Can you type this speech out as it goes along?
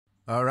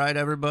All right,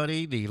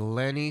 everybody, the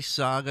Lenny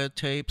Saga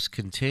tapes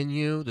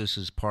continue. This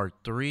is part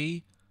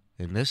 3.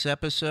 In this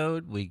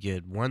episode, we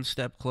get one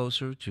step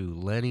closer to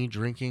Lenny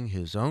drinking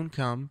his own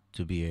cum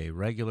to be a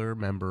regular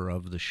member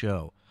of the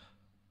show.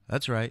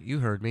 That's right, you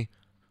heard me.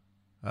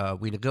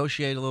 We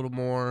negotiate a little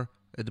more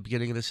at the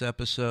beginning of this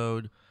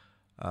episode,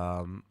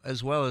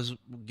 as well as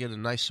get a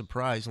nice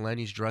surprise.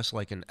 Lenny's dressed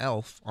like an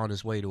elf on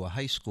his way to a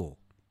high school.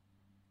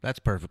 That's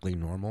perfectly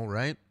normal,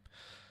 right?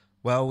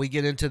 Well, we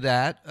get into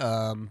that.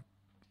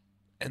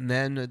 And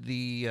then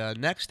the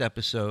next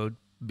episode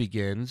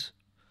begins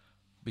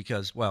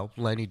because, well,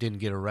 Lenny didn't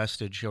get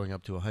arrested showing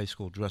up to a high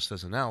school dressed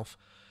as an elf.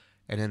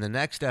 And in the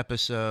next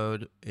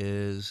episode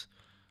is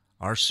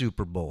our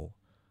Super Bowl.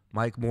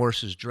 Mike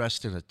Morse is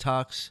dressed in a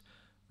tux.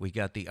 We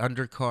got the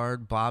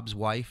undercard. Bob's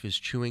wife is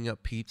chewing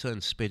up pizza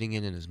and spitting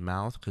it in his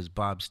mouth because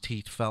Bob's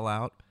teeth fell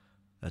out.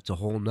 That's a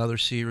whole nother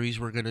series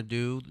we're going to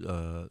do,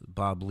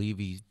 Bob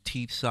Levy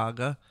Teeth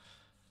Saga.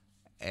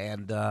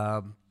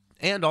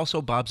 And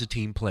also Bob's a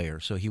team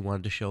player, so he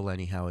wanted to show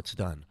Lenny how it's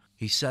done.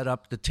 He set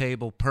up the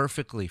table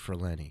perfectly for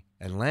Lenny.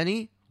 And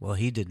Lenny, well,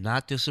 he did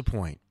not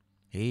disappoint.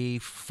 He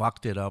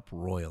fucked it up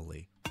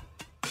royally.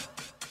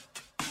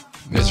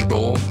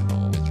 Miserable.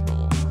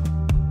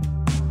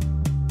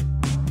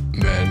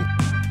 Men.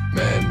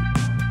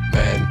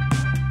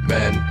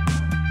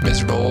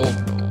 Miserable.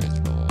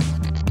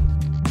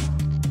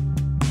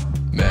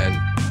 Men.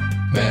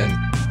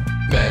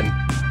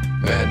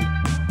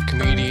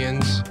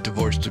 Comedians,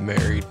 divorced and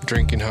married,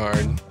 drinking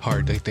hard,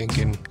 hardly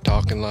thinking,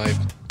 talking life,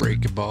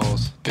 breaking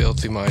balls,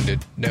 filthy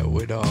minded,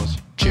 know-it-alls.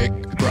 Chick,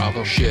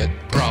 problem, shit,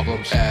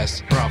 problems,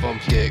 ass, problem,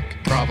 dick,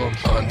 problem,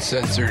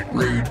 uncensored,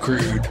 rude,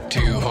 crude,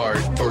 too hard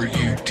for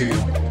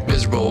YouTube,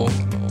 miserable.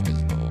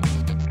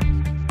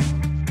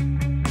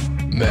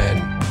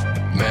 Men,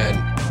 miserable.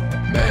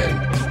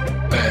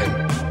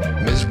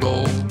 Men,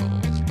 miserable.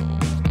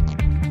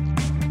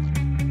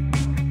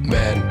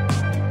 Men,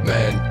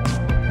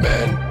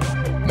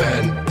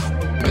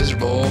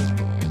 miserable.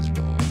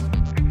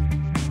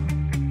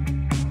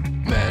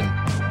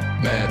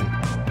 Men,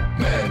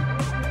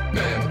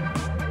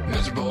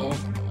 miserable.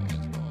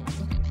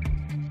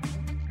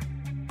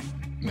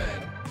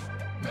 Men,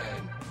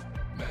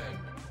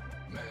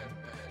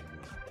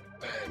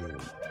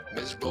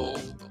 miserable.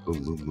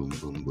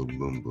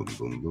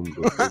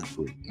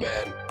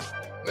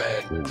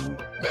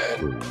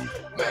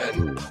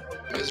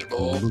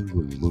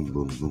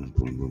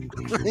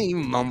 You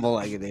mumble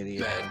like an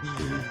idiot.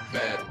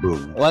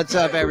 What's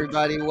up,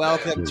 everybody?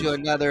 Welcome to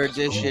another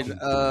edition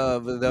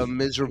of the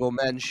Miserable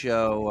Men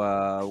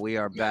Show. We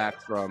are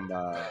back from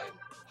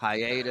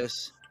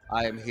hiatus.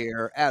 I am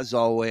here, as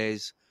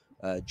always,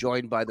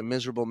 joined by the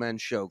Miserable Men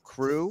Show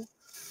crew.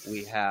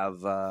 We have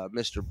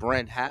Mr.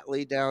 Brent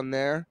Hatley down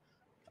there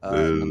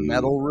in the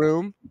metal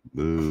room.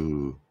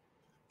 Boo.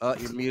 Oh,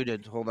 you're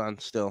muted. Hold on,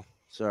 still.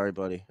 Sorry,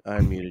 buddy. I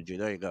unmuted you.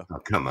 There you go. Oh,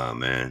 come on,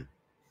 man.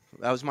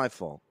 That was my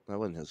fault. That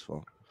wasn't his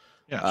fault.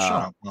 Yeah,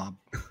 shut up, Bob.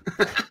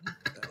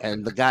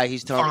 And the guy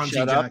he's telling to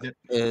shut jacket. up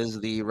is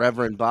the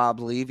Reverend Bob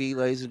Levy,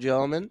 ladies and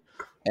gentlemen.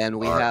 And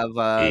we have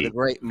the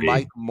great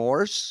Mike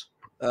Morse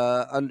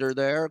under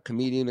there,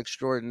 comedian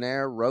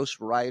extraordinaire, roast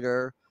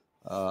writer,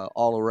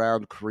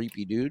 all-around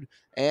creepy dude.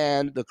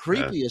 And the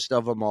creepiest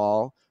of them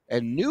all,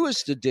 and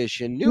newest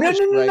edition,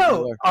 newest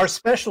No. Our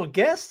special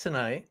guest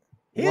tonight,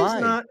 he Why?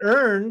 has not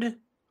earned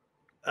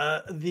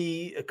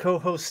the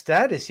co-host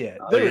status yet.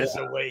 There is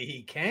a way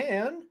he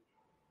can.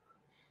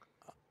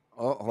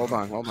 Oh, hold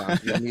on.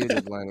 You're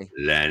muted, Lenny.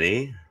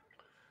 Lenny.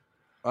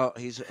 Oh,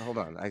 hold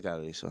on. I got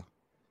it, Lisa.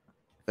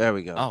 There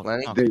we go. Oh,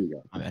 Lenny? okay. There you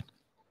go. My bad.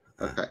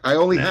 Okay. I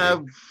only Lenny.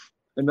 have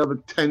another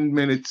 10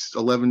 minutes,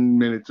 11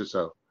 minutes or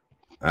so.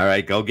 All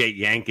right, go get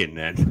yanking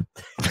then.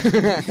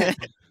 Did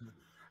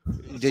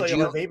So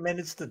you have 8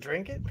 minutes to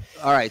drink it?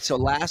 All right, so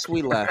last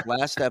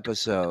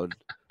episode,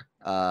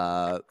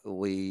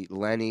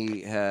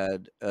 Lenny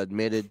had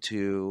admitted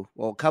to,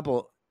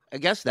 I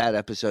guess that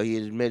episode he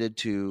admitted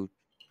to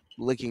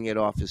licking it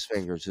off his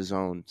fingers, his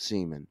own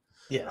semen,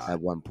 Yes. at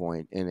one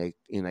point in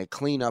a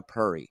cleanup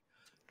hurry,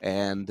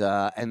 and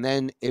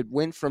then it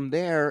went from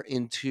there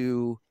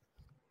into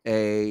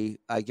I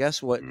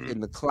guess what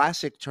in the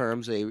classic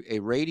terms a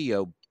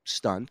radio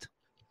stunt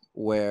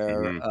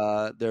where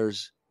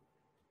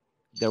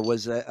there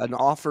was an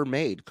offer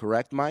made,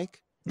 correct,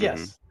 Mike?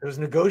 Yes. There was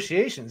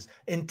negotiations,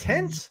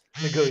 intense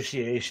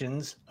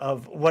negotiations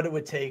of what it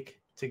would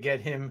take to get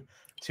him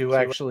to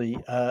actually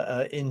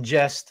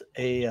ingest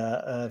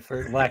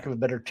for lack of a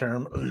better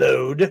term,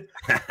 load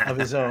of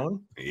his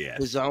own. Yes.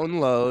 His own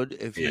load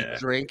if you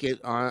drink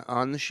it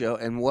on the show.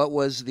 And what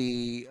was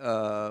the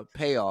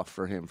payoff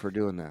for him for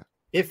doing that?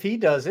 If he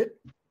does it,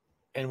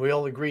 and we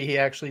all agree he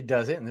actually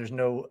does it, and there's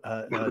no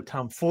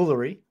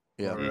tomfoolery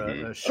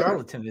or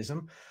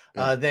charlatanism,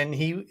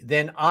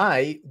 then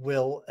I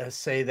will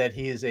say that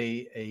he is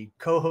a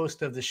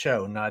co-host of the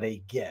show, not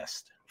a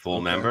guest. Full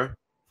member?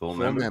 Full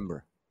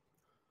member.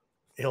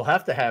 He'll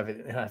have to have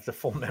it. He'll have the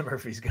full member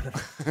if he's gonna.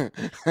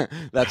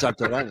 That's up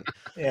to Lenny.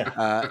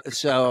 Yeah.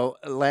 So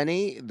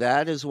Lenny,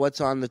 that is what's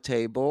on the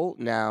table.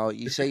 Now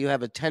you say you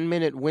have a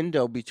 10-minute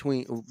window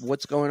between.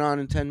 What's going on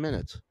in 10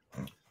 minutes?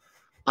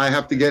 I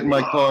have to get in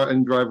my car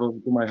and drive over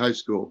to my high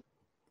school.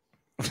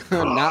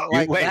 Not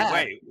like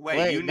that.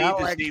 Wait. You need not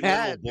to like see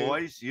that, little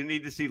boys. You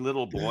need to see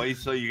little boys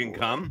so you can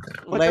come.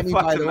 What Lenny, the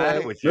fuck's by the the matter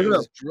way, with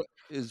you?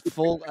 is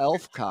full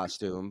elf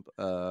costume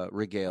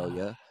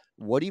regalia.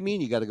 What do you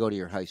mean you got to go to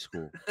your high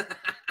school?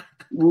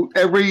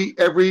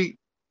 Every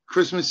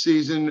Christmas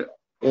season,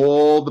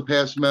 all the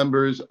past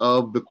members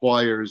of the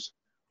choirs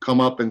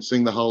come up and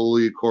sing the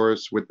Hallelujah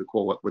chorus with the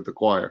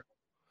choir.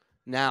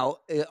 Now,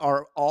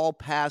 are all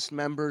past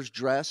members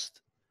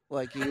dressed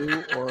like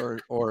you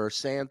or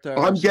Santa?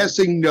 I'm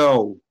guessing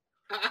no.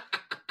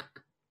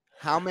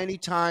 How many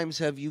times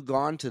have you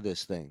gone to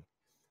this thing?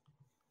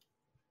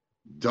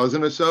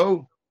 Dozen or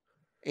so.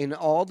 In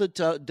all the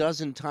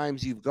dozen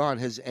times you've gone,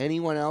 has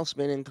anyone else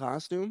been in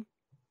costume?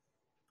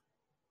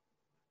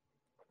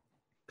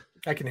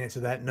 I can answer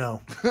that.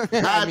 No.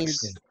 I mean,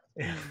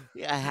 a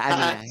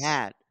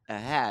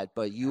hat,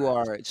 but you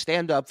are.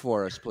 Stand up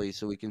for us, please,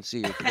 so we can see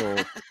your full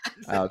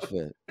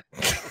outfit.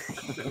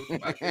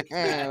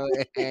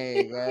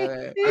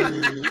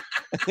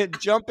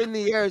 Jump in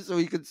the air so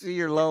we can see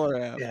your lower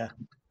half. Yeah.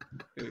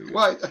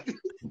 What?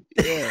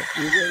 Yeah.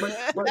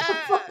 What the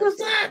fuck was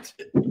that?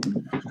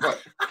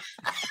 What?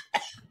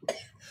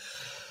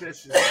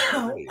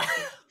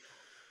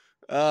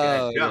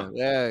 Oh, Yeah,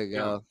 there you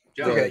go.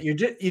 Okay, you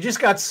just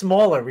got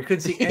smaller. We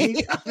couldn't see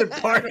any other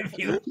part of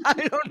you. I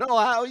don't know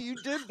how you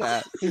did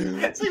that.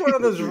 It's like one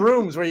of those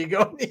rooms where you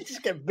go and you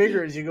just get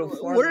bigger as you go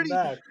farther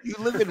back. You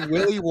live in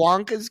Willy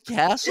Wonka's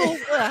castle?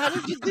 How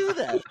did you do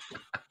that?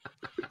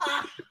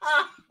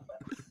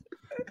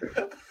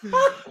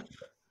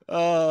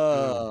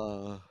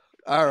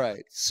 All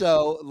right.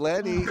 So,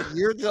 Lenny,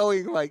 you're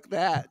going like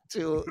that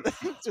and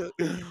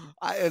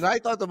I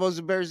thought the most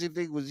embarrassing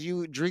thing was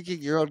you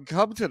drinking your own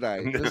cum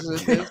tonight. This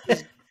is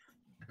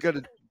going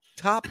to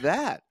top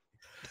that.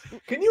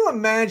 Can you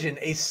imagine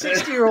a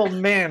 60-year-old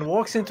man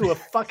walks into a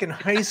fucking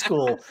high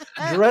school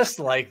dressed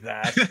like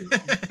that?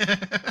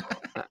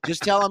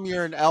 Just tell him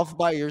you're an elf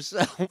by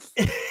yourself.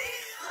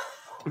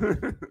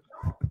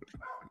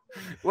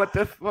 What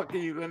the fuck are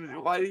you gonna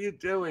do? What are you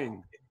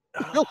doing?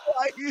 What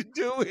are you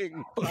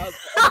doing, Bob?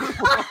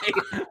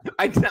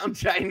 I sound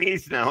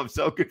Chinese now. I'm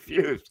so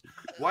confused.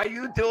 Why are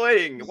you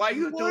doing? Why are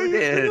you doing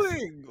this?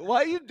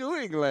 Why are you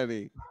doing,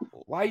 Lenny?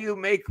 Why you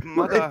make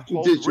mother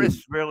hold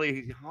wrists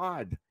really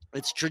hard?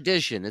 It's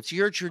tradition. It's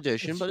your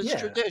tradition, but it's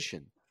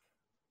tradition.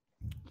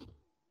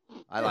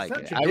 I like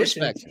it. I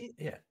respect it.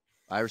 Yeah.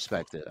 I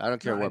respect it. I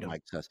don't care what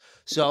Mike says.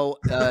 So,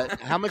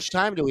 how much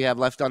time do we have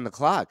left on the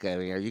clock? I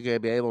mean, are you going to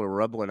be able to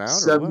rub one out?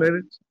 7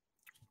 minutes.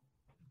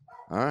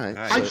 All right.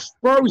 I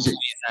froze it.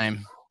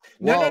 Time.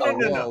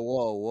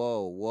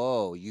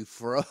 Whoa. You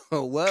froze.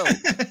 Whoa.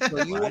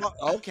 So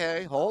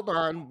okay, hold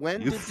on. When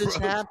did this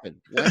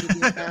happen? When did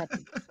this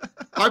happen?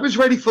 I was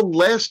ready for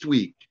last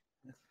week.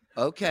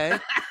 Okay.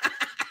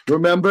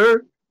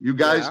 Remember? You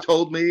guys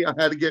told me I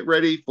had to get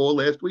ready for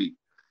last week.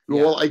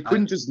 Well, I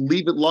couldn't just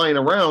leave it lying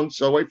around,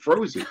 so I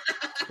froze it.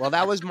 Well,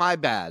 that was my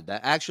bad.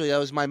 That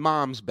was my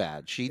mom's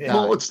bad. She died.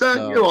 Well, it's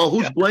not,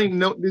 who's blamed?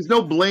 No, there's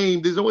no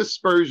blame. There's no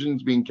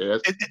aspersions being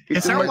cast.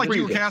 It sounded like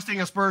you were casting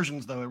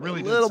aspersions, though. It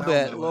really did. A little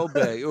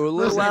bit. You were a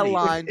little out of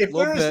line. A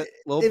little bit.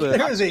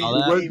 There was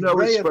no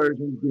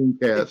aspersions being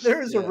cast. If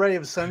there is a ray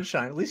of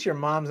sunshine, at least your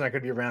mom's not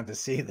going to be around to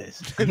see this.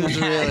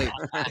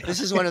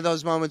 This is one of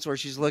those moments where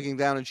she's looking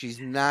down and she's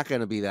not going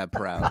to be that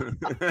proud.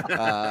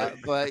 But,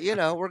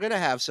 we're going to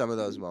have some of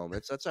those moments.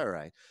 That's all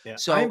right. Yeah.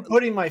 So I'm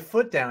putting my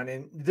foot down,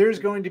 and there's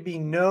going to be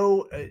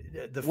no.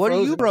 What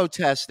are you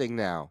protesting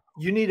now?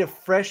 You need a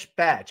fresh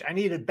batch. I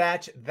need a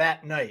batch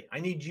that night. I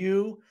need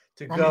you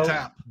to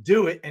go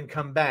do it and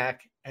come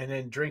back and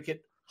then drink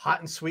it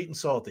hot and sweet and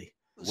salty.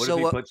 What if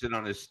he puts it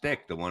on a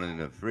stick, the one in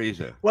the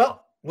freezer?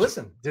 Well,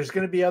 listen, there's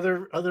going to be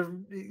other.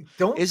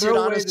 Don't. Is it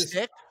on a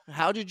stick?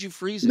 How did you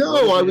freeze it?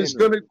 No, I was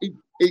going to.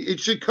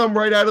 It should come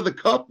right out of the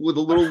cup with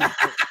a little.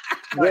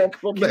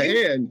 From the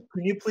hand.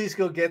 Can you please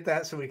go get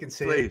that so we can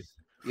see it?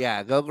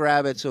 Yeah, go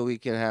grab it so we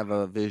can have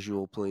a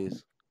visual,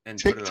 please. And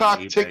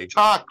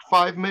TikTok,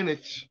 5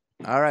 minutes.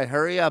 All right,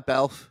 hurry up,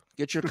 Elf.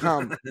 Get your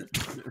cum.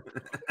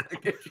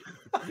 Get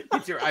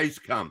your ice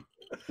cum.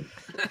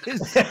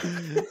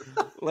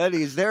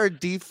 Lenny, is there a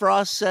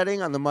defrost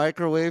setting on the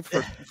microwave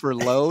for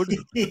load?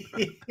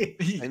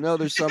 I know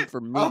there's some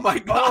for me. Oh my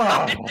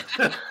god!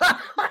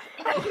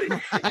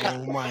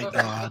 Oh my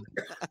god!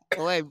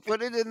 Wait,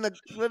 put it in the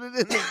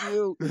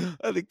view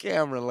of the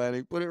camera,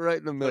 Lenny. Put it right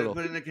in the middle.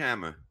 Put it in the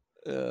camera.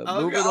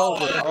 Move it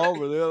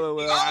over the other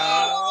way.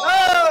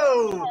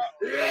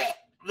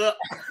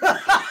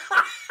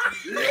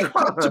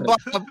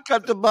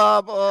 Cut to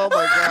Bob. Oh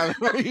my god,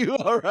 are you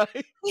all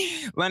right?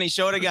 Lenny,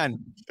 show it again.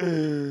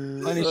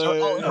 Lenny, show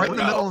it right in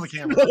the middle of the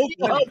camera.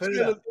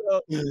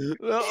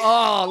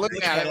 Oh, look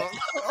at it.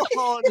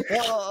 Oh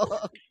no.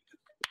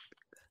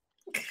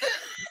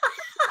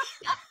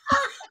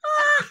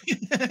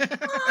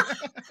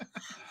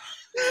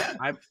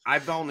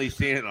 I've only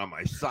seen it on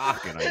my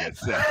sock, and I get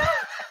sick.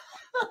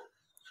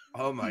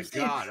 Oh my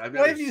God! I've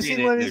never Why have you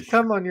seen Lenny's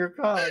cum on your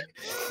cock?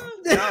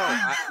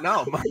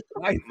 No, my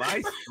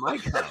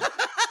cum.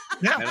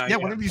 Yeah.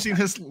 When have you seen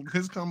his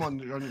cum on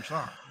your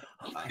sock?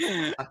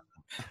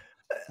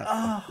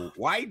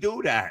 Why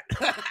do that?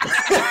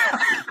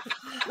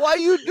 Why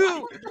you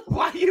do?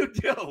 Why you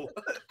do?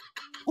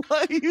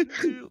 Why you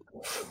do?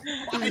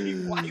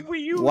 Why were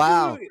you?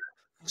 Wow. doing it?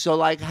 So,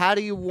 like, how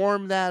do you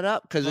warm that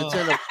up? Because it's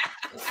in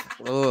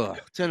a,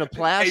 it's in a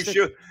plastic.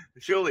 Hey,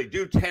 Shuli,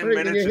 do 10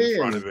 minutes in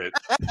front of it.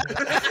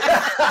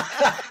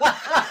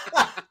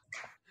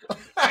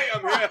 Hey,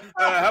 I'm here.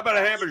 How about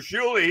a hammer,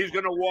 Shuli? He's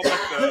gonna warm up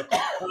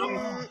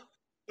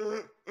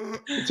the.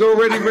 It's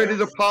already ready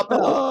to pop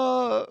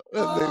out.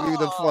 That may be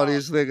the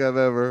funniest thing I've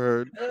ever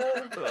heard.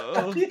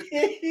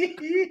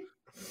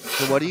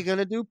 So what are you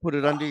gonna do? Put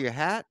it under your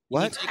hat?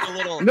 What? Take a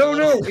little, No,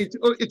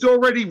 it's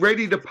already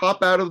ready to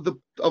pop out of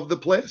the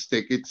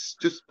plastic. It's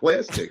just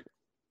plastic.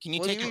 Can you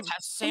What do take you a mean?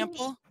 test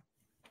sample?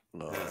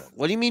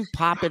 What do you mean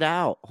pop it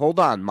out? Hold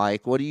on,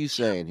 Mike. What are you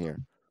saying here?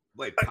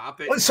 Wait, pop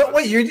it. So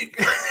wait, you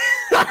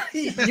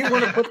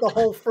want to put the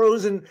whole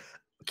frozen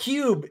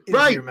cube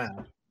into your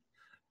mouth?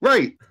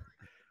 Right.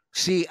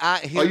 See,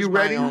 here's you my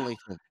ready? only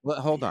thing. Well,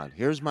 hold on.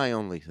 Here's my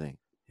only thing.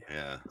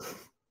 Yeah.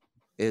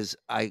 Is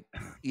I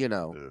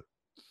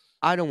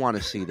don't want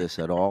to see this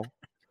at all.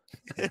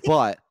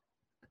 But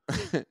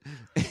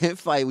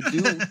if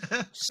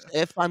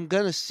I'm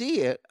gonna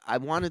see it, I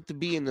want it to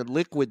be in the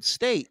liquid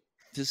state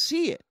to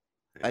see it.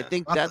 Yeah. I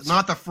think That's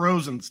not the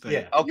frozen state.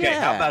 Yeah. Okay,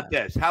 Yeah.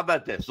 How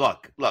about this?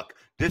 Look,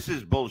 this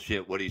is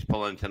bullshit what he's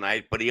pulling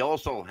tonight, but he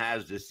also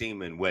has the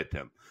semen with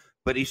him.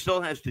 But he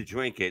still has to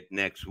drink it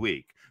next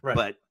week. Right.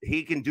 But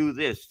he can do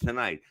this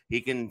tonight.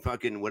 He can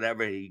fucking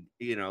whatever take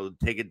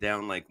it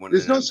down like one.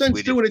 There's of no them sense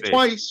Swedish doing it fish.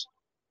 twice.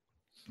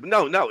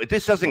 No,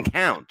 this doesn't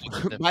count.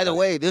 By the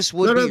way, this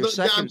would be your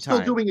second I'm still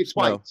time. doing it So,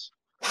 twice.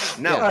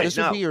 No, this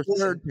would be your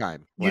third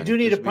time. You Lenny. do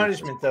need This a would be your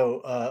punishment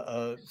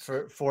though,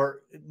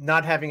 for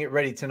not having it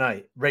ready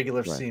tonight.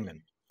 Regular Right.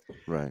 semen.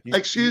 Right.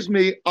 Excuse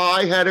me,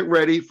 I had it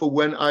ready for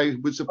when I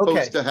was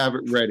supposed to have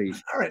it ready.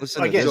 All right.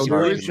 Listen I to guess this you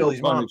blame argument.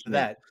 Shuli's mom for Punishment.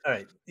 that. All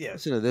right. Yeah.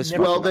 Listen to this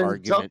Never- Well, fucking then,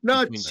 argument tough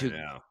nuts. between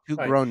Yeah. two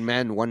Right. grown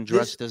men, one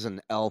dressed as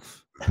an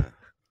elf.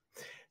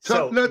 So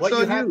Tough nuts what you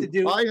on have to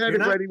do, I had you're it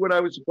not- ready when I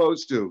was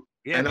supposed to.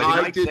 Yeah, And but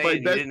I Mike's did my saying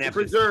he best didn't to have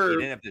preserve he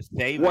didn't have to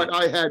save what it.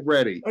 I had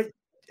ready.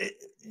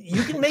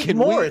 You can make Can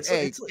more. we- It's,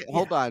 hey, it's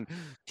hold on.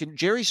 Can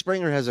Jerry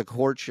Springer has a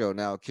court show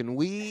now? Can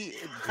we?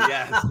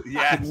 Yes.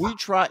 Can we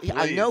try? I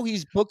Please. know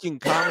he's booking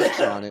comics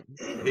on it.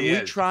 Can we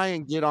is. try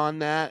and get on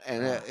that?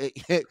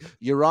 And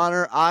Your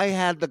Honor, I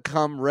had the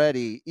cum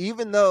ready,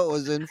 even though it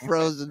was in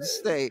frozen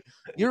state.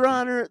 Your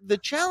Honor, the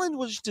challenge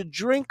was to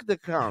drink the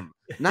cum,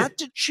 not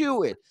to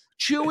chew it.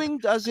 Chewing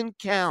doesn't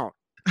count.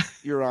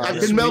 Your I Honor.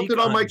 This can melt week it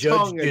on on my Judge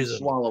tongue and Gism.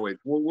 swallow it.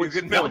 Well, You what's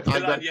can the melt point?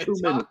 it I got on your 2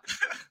 tongue. minutes.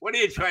 What are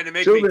you trying to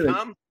make 2 me minutes.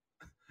 come?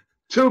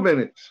 2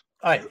 minutes.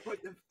 all right.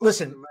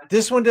 Listen,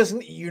 this one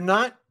doesn't. You're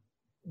not.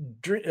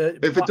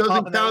 If it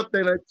doesn't count,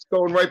 then it's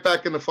going right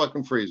back in the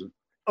fucking freezer.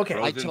 Okay.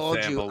 I Frozen told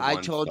you. sample, I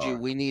 1 told you star.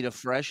 we need a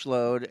fresh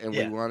load, and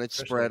Yeah, we want it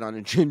fresh spread on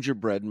a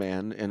gingerbread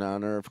man in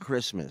honor of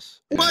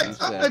Christmas. And But he I'm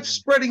said- not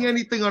spreading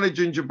anything on a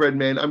gingerbread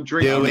man. I'm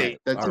drinking Do it.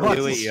 it. That's All all. right.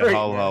 Do it, That's you straight,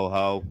 ho man. ho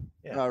ho.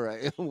 Yeah. All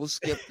right, we'll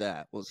skip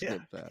that. We'll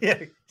skip that.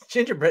 Yeah,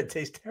 gingerbread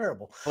tastes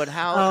terrible. But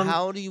how Um,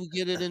 how do you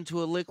get it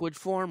into a liquid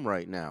form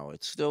right now?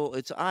 It's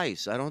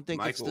ice. I don't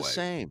think it's the Microwave.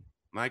 same.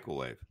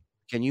 Microwave.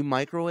 Can you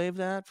microwave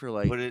that for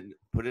like? Put it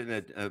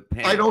in a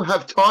pan. I don't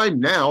have time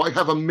now. I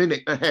have a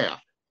minute and a half.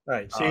 All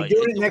right, so Oh, you're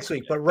doing yeah. it next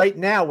week. But right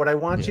now, what I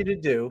want you to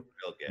do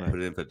Put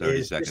it in for 30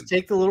 is seconds. just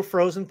take the little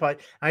frozen pie.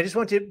 I just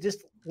want you to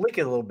just lick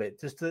it a little bit,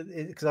 just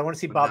because I want to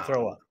see Bob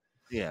throw up.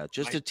 Yeah,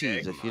 just I a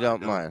tease beg, if you Mom,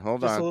 don't no. mind.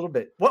 Hold Just a on. little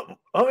bit. What?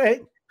 All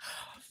right.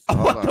 Hold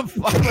What the on.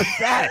 fuck was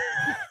that?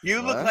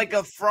 You look What? like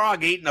a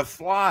frog eating a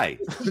fly.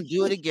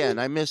 Do it again.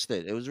 I missed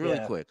it. It was really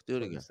Yeah. quick. Do it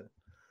What again. is it?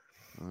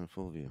 On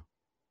full view.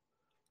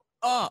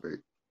 Oh.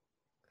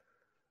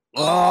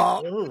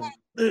 Oh.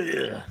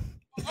 Ugh.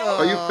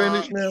 Are you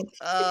finished now?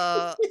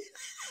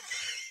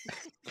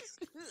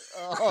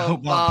 Oh,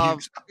 Bob Bob,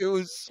 pukes. it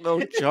was so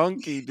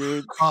chunky,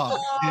 dude.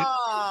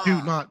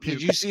 Do not puke.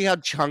 Did you see how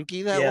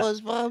chunky that Yeah.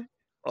 was, Bob?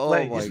 Oh,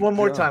 Lenny, my just one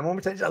more God. time. One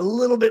more time. Just a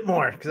little bit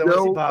more, because I want to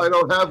see No, Bob. I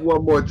don't have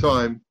one more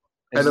time.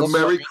 It And a looked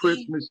Merry like-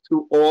 Christmas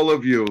to all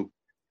of you.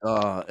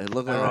 It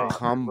looked like All a right.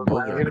 cum We're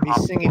booger. going to be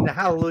singing the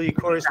Hallelujah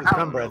chorus with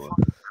cum breath.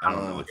 I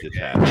don't know what just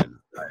happened.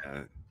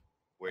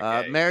 We're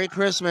gay. Merry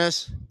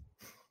Christmas.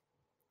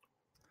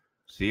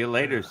 See you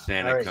later,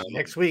 Santa. All right, Come.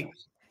 next week,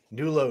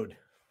 new load.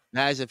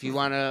 Guys, if you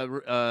want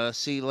to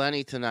see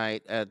Lenny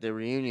tonight at the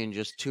reunion,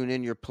 just tune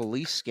in your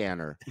police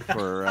scanner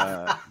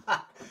for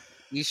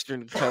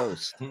Eastern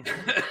Coast.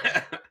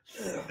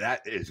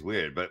 That is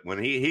weird, but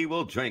when he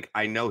will drink,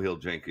 I know he'll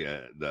drink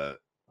the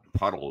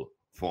puddle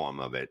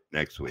form of it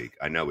next week.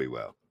 I know he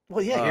will.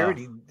 Well, yeah, he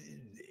already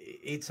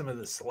ate some of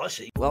the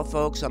slushy. Well,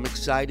 folks, I'm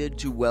excited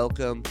to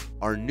welcome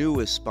our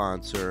newest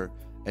sponsor,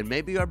 and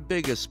maybe our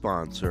biggest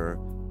sponsor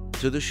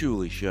to the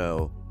Shuli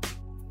Show,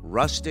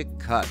 Rustic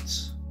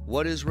Cuts.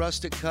 What is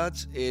Rustic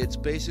Cuts? It's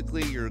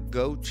basically your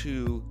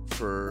go-to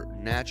for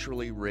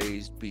naturally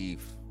raised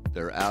beef.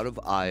 They're out of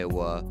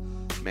Iowa.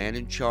 Man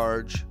in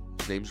charge,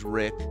 his name's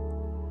Rick.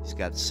 He's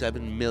got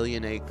 7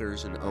 million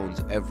acres and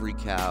owns every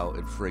cow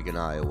in friggin'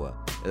 Iowa.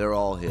 They're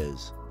all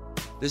his.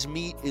 This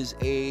meat is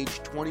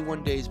aged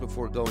 21 days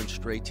before going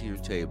straight to your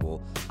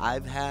table.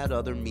 I've had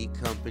other meat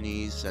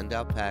companies send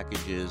out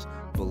packages.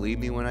 Believe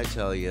me when I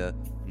tell you,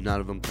 none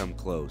of them come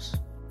close.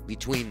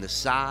 Between the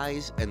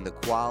size and the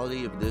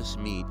quality of this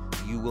meat,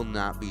 you will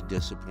not be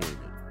disappointed.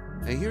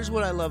 And here's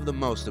what I love the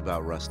most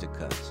about Rustic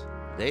Cuts.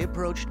 They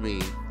approached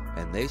me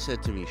and they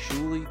said to me,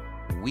 Shuli,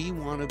 we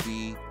want to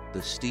be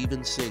the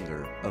Steven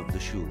Singer of the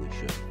Shuli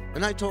Show.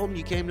 And I told them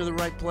you came to the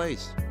right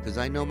place, because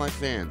I know my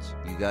fans.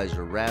 You guys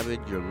are rabid,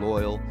 you're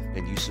loyal,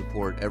 and you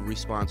support every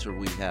sponsor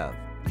we have.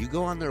 You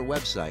go on their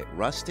website,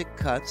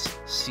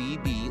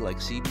 rusticcutscb, like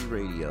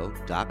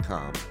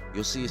cbradio.com.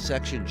 You'll see a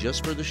section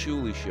just for the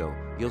Shuli Show.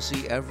 You'll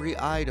see every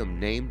item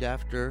named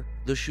after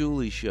the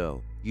Shuli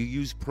Show. You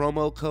use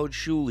promo code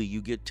Shuli,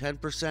 you get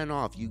 10%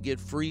 off, you get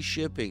free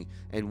shipping,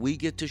 and we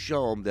get to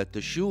show them that the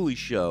Shuli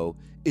Show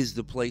is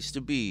the place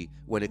to be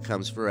when it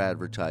comes for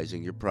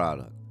advertising your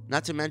product.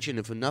 Not to mention,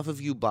 if enough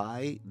of you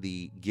buy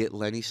the Get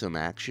Lenny Some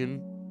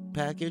Action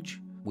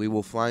package, we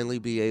will finally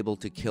be able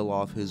to kill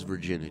off his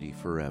virginity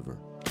forever.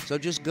 So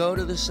just go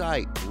to the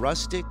site,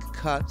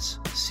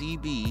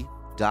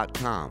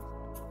 rusticcutscb.com.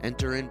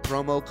 Enter in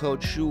promo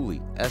code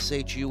Shuli,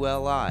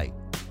 S-H-U-L-I.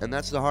 And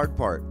that's the hard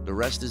part. The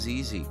rest is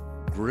easy.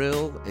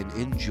 Grill and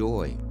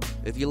enjoy.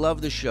 If you love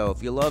the show,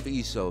 if you love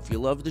ESO, if you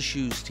love the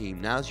Shoes team,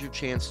 now's your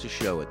chance to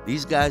show it.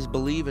 These guys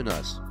believe in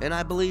us, and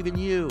I believe in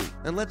you.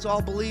 And let's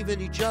all believe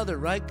in each other,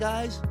 right,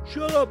 guys?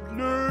 Shut up,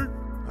 nerd!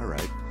 All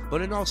right.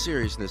 But in all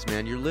seriousness,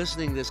 man, you're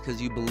listening to this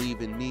because you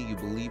believe in me, you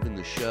believe in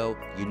the show.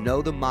 You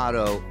know the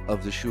motto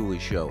of the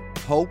Shuli Show.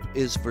 Hope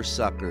is for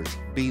suckers.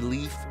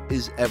 Belief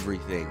is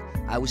everything.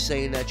 I was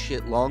saying that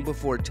shit long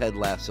before Ted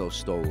Lasso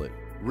stole it.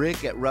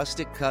 Rick at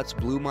Rustic Cuts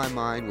blew my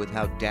mind with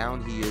how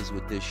down he is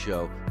with this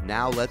show.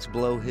 Now let's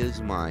blow his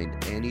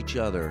mind and each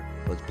other.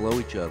 Let's blow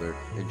each other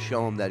and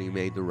show him that he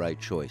made the right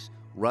choice.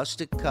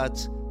 Rustic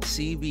Cuts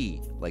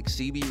CB, like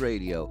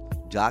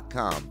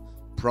cbradio.com.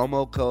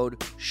 Promo code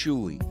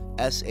Shuli,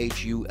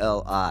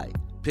 S-H-U-L-I.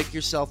 Pick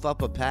yourself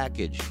up a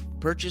package.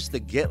 Purchase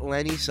the Get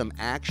Lenny Some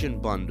Action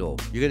bundle.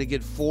 You're going to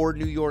get 4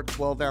 New York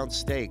 12-ounce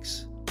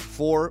steaks,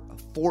 4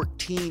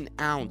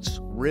 14-ounce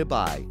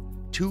ribeye,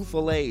 2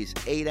 fillets,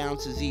 8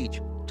 ounces each,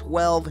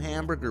 12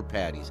 hamburger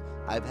patties.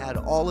 I've had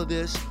all of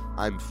this.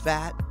 I'm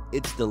fat.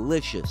 It's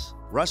delicious.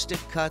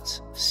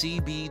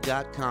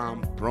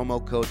 RusticCutsCB.com.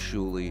 Promo code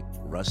Shuli.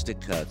 Rustic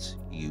Cuts,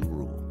 you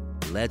rule.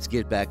 Let's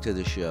get back to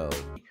the show.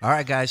 All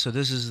right, guys, so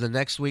this is the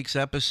next week's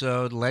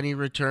episode. Lenny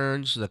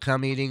returns. The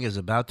cum eating is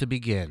about to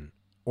begin.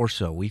 Or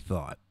so we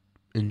thought.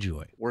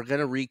 Enjoy. We're going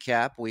to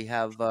recap. We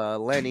have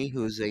Lenny,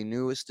 who's a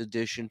newest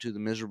addition to the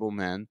Miserable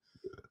Men.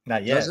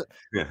 Not yet.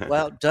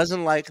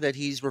 Doesn't like that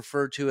he's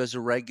referred to as a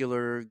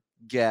regular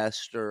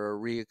guest or a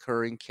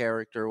reoccurring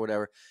character or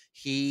whatever.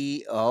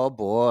 Oh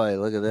boy,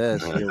 look at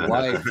this.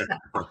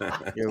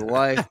 Your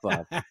wife,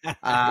 Bob.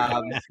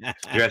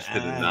 Dressed to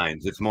the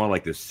nines. It's more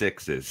like the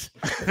sixes.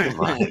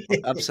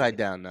 Upside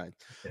down nine.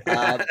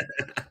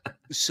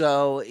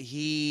 So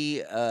he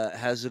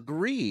has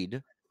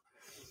agreed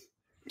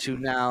to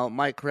now,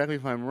 Mike, correct me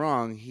if I'm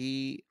wrong,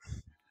 he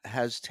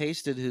has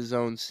tasted his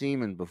own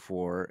semen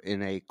before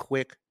in a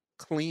quick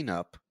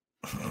cleanup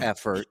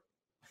effort.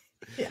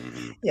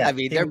 Yeah. I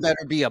mean, there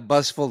better be a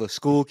bus full of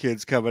school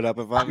kids coming up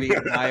if I'm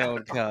eating my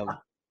own cum.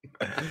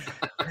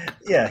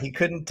 Yeah, he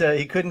couldn't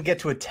get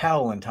to a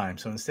towel in time,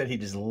 so instead he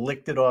just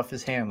licked it off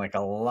his hand like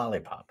a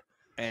lollipop.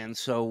 And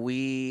so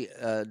we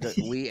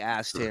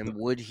asked him,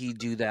 would he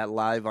do that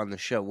live on the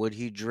show? Would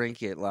he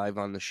drink it live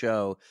on the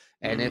show?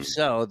 And if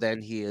so,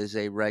 then he is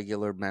a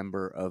regular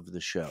member of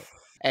the show.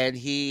 And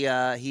he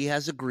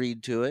has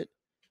agreed to it.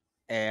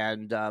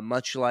 And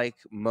much like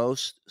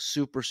most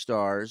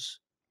superstars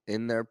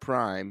in their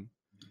prime,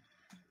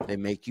 they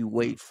make you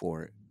wait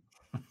for it.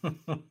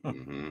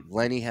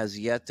 Lenny has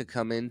yet to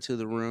come into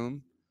the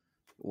room.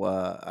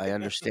 I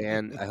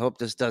understand. I hope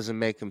this doesn't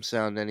make him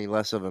sound any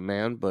less of a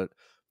man, but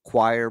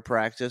choir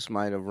practice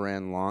might have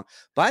ran long.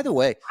 By the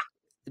way,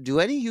 do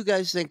any of you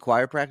guys think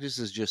choir practice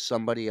is just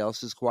somebody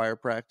else's choir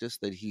practice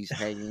that he's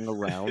hanging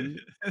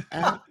around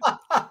at?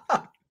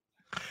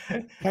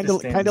 Kind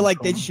of like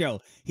this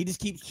show. He just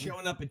keeps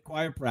showing up at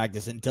choir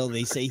practice until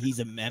they say he's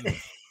a member.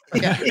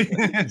 Yeah.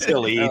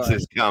 Until he eats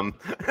his cum.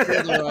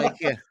 They're like,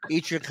 yeah,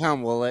 eat your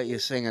cum. We'll let you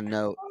sing a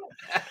note.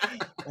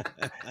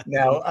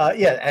 Now,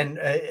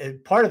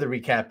 and part of the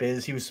recap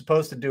is he was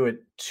supposed to do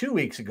it 2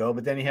 weeks ago,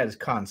 but then he had his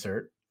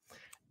concert,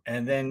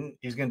 and then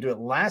he's going to do it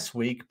last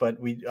week, but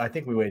I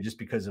think we waited just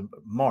because of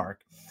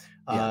Mark.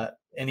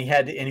 And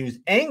he was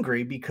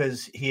angry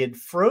because he had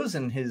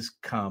frozen his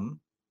cum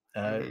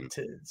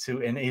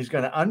and he was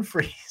going to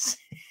unfreeze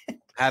it.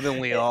 Haven't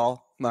we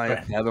all?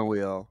 Mike, haven't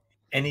we all?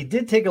 And he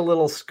did take a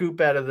little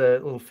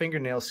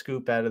fingernail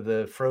scoop out of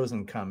the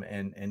frozen cum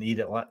and eat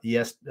it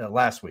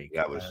last week.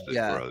 That was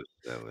gross.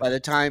 By the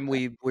time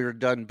we were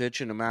done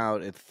bitching him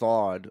out, it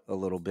thawed a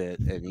little bit,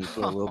 and he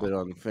put a little bit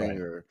on the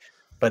finger.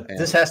 But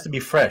this has to be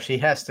fresh. He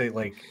has to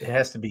it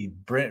has to be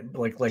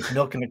like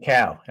milking a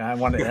cow. I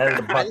want it out of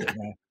the bucket,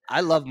 man. I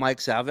love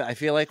Mike's outfit. I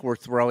feel like we're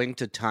throwing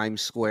to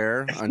Times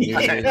Square on New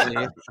Year's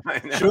Eve.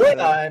 Sure,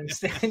 I'm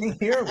standing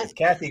here with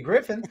Kathy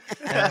Griffin.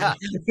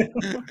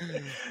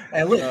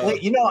 And look,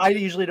 I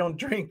usually don't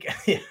drink.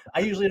 I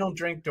usually don't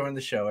drink during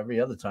the show. Every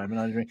other time, and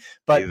I drink.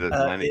 But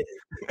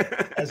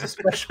as a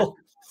special,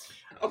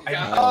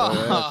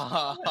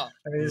 a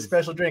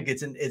special drink.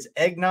 It's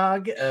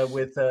eggnog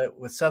with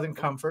Southern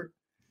Comfort,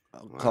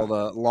 called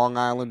a Long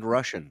Island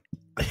Russian.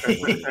 So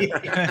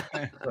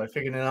I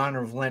figured in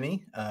honor of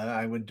Lenny,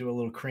 I would do a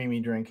little creamy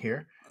drink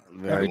here.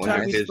 Every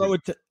time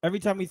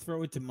we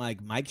throw it to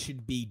Mike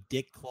should be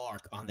Dick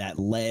Clark on that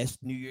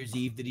last New Year's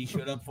Eve that he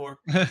showed up for.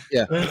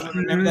 Yeah.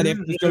 Remember that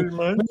episode?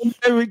 Let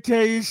me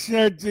tell you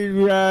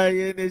something,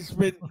 Ryan. It's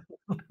been.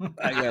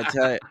 I gotta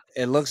tell you,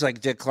 it looks like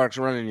Dick Clark's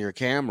running your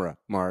camera,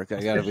 Mark.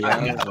 I gotta be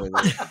honest with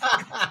you.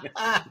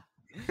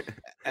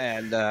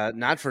 And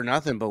not for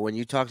nothing, but when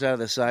you talked out of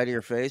the side of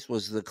your face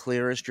was the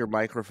clearest your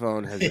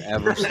microphone has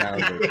ever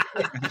sounded.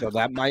 So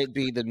that might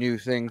be the new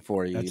thing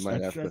for you. You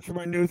might have to. That's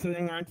my new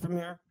thing right from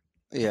here.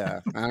 Yeah,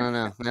 I don't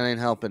know. That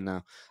ain't helping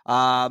now.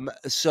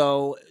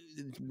 So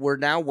we're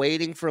now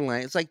waiting for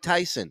Lane. It's like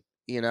Tyson,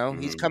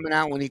 he's coming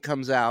out when he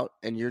comes out,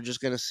 and you're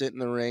just gonna sit in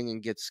the ring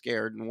and get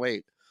scared and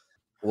wait.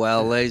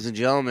 Well, ladies and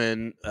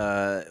gentlemen,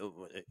 I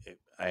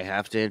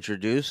have to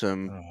introduce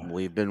him.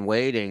 We've been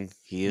waiting.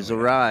 He has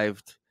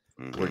arrived.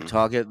 We're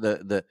talking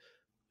the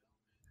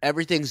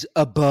everything's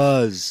a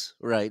buzz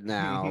right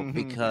now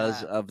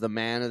because of the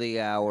man of the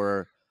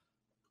hour,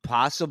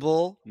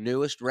 possible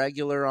newest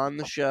regular on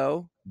the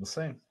show. The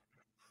same.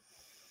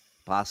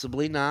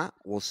 Possibly not.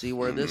 We'll see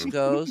where this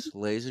goes.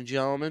 Ladies and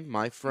gentlemen,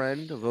 my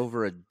friend of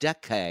over a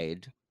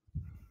decade,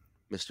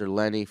 Mr.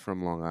 Lenny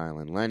from Long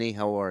Island. Lenny,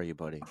 how are you,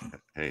 buddy?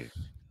 Hey.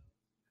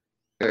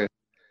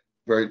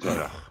 Very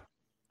good.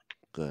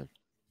 Good.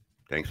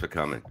 Thanks for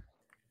coming.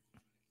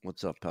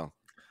 What's up, pal?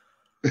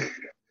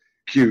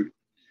 Cute.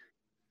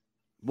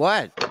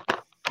 What?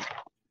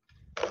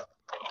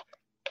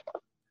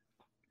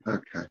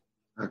 Okay.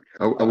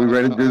 Are we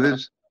ready to do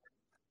this?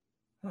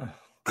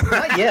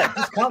 Not yet.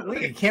 Just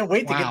can't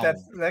wait to get that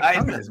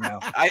cum in his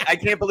mouth. I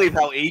can't believe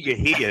how eager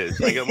he is.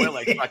 We're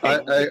like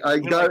fucking. I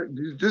got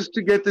just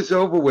to get this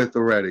over with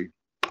already.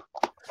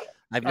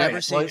 I've never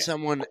seen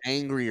someone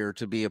angrier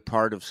to be a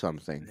part of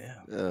something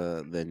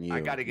than you. I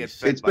got to get.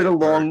 It's been a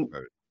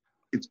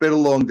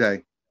long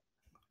day.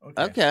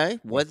 Okay.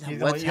 What's the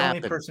happened? only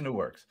person who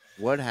works.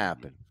 What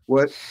happened?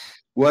 What?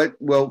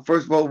 Well,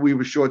 first of all, we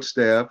were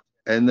short-staffed,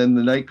 and then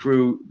the night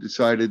crew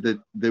decided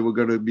that they were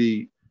going to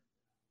be.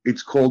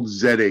 It's called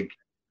Zedig,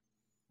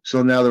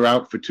 so now they're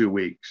out for 2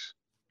 weeks.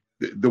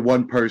 The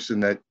one person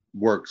that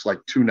works like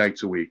 2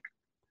 nights a week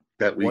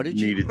that we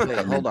needed to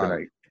come in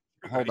tonight.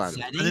 Hold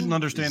on. I didn't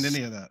understand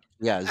any of that.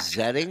 Yeah,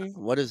 Zeding?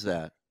 What is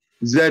that?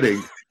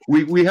 Zeding.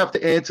 We have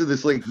to answer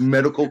this like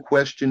medical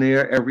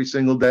questionnaire every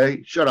single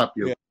day. Shut up,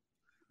 you.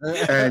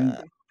 Yeah. And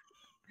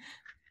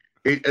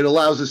it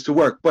allows us to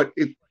work. But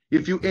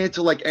if you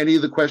answer like any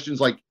of the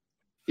questions, like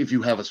if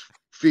you have a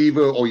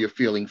fever or you're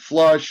feeling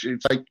flush,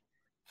 it's like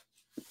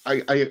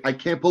I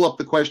can't pull up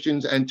the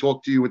questions and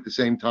talk to you at the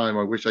same time.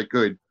 I wish I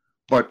could,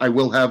 but I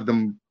will have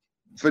them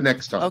for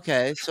next time.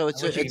 Okay, so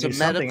it's a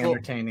medical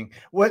entertaining.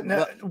 What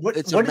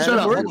is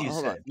the word you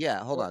said?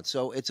 Hold on.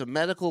 So it's a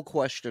medical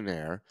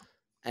questionnaire,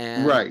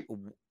 and right.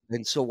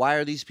 And so why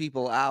are these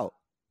people out?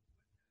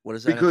 What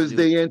is that? Because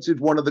they answered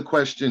one of the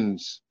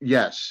questions.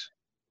 Yes,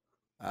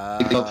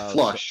 they got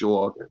flush,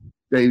 or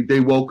they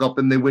woke up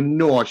and they were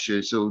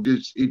nauseous. So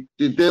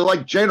they're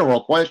like general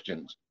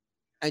questions.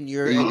 And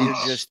you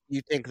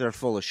think they're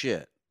full of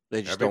shit.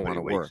 They just don't want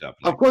to work.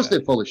 Of course,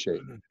 they're full of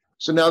shit.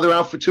 So now they're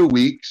out for 2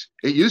 weeks.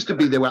 It used to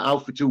be they were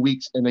out for 2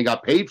 weeks and they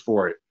got paid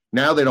for it.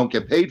 Now they don't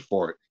get paid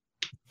for it.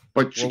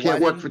 But she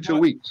can't work for 2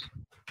 weeks.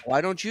 Why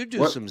don't you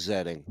do some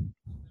Zeding?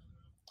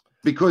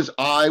 Because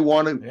I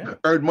want to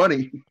earn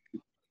money.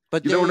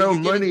 But you don't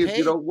earn money if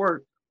you don't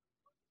work.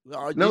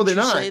 No, they're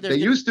not. They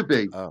used to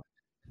be.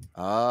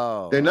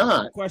 Oh. They're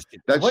not.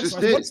 That's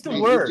just it. What's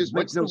the word? It just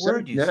makes no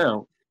sense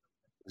now.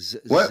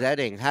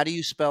 Zeding. How do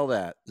you spell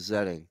that?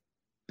 Zeding.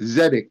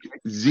 Zedic.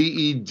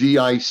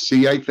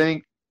 Zedic, I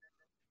think.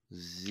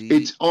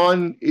 It's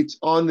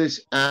on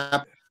this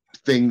app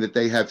thing that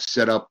they have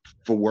set up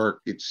for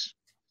work. It's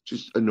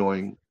just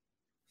annoying.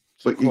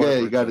 But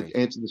you got to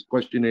answer this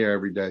questionnaire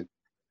every day.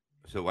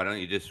 So why don't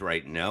you just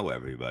write no,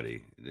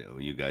 everybody?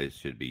 You guys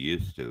should be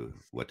used to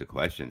what the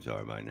questions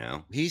are by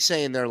now. He's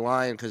saying they're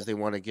lying because they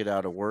want to get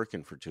out of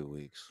working for 2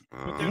 weeks.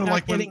 But they're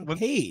not getting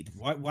paid.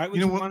 Why would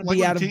you want to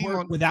be out of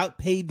work without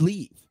paid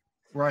leave?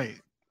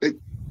 Right.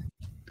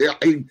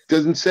 It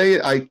doesn't say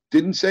it. I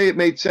didn't say it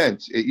made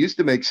sense. It used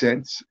to make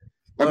sense.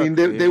 I mean,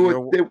 they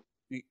were.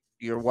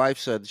 your wife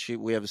said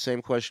we have the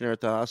same questionnaire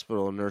at the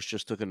hospital. A nurse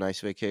just took a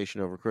nice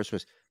vacation over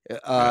Christmas.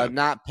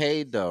 Not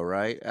paid though,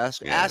 right?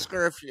 Ask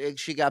her if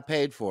she got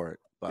paid for it.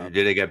 Bob.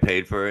 Did they get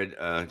paid for it?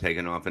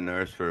 Taking off a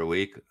nurse for a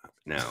week?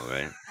 No,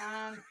 right?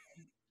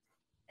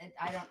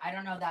 I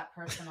don't know that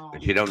personal.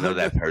 But you don't know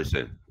that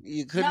person.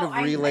 You couldn't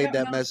have relayed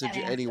that message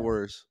any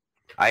worse.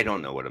 I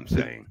don't know what I'm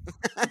saying.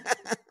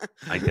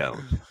 I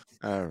don't.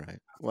 All right.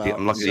 Well,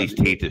 I'm lucky these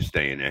teeth are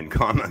staying in.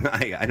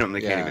 I don't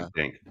think even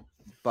think.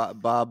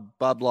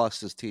 Bob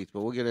lost his teeth,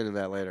 but we'll get into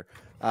that later.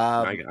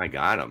 I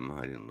got them.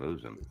 I didn't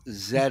lose them.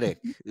 Zedic,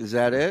 is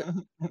that it?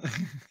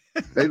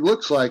 It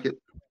looks like it.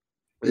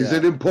 Is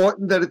it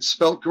important that it's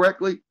spelled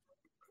correctly?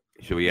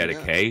 Should we add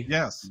a K?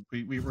 Yes,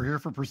 we were here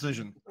for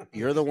precision.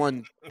 You're the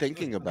one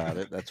thinking about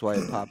it. That's why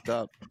it popped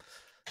up.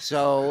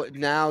 So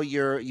now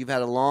you've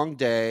had a long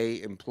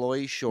day,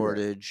 employee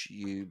shortage.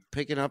 You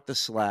picking up the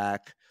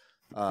slack.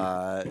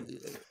 Where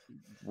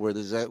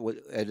does that?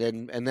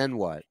 And then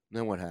what?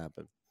 Then what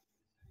happened?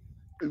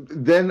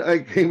 Then I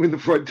came in the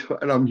front door,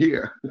 and I'm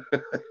here.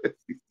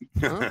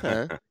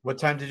 Okay. What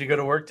time did you go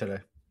to work today?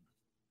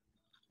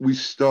 We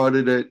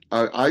started at.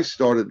 I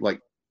started like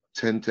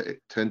 10 to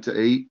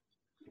 8,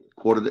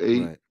 quarter to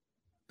 8. Right.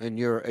 And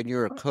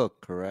you're a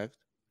cook, correct?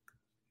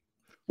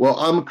 Well,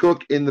 I'm a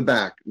cook in the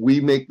back. We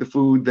make the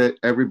food that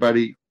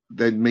everybody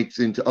then makes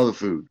into other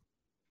food.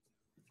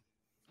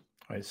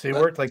 All right, so you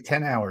worked like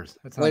 10 hours.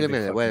 Wait a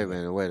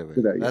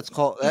minute. That's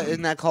called.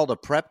 Isn't that called a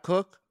prep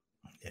cook?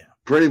 Yeah.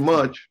 Pretty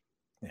much.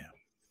 Yeah.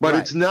 But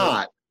it's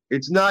not.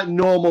 It's not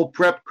normal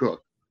prep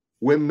cook.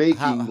 We're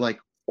making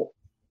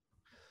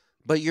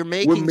But you're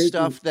making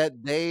stuff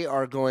that they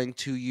are going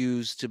to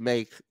use to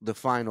make the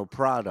final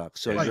product.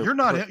 So you're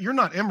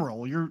not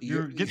Emerald.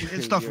 You're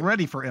getting stuff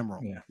ready for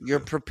Emerald. Yeah. You're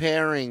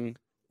preparing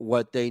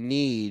what they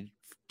need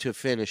to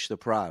finish the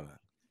product.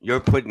 You're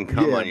putting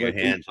cum on your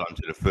hands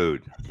onto the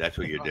food. That's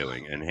what you're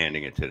doing, and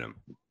handing it to them.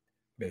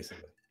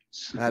 Basically.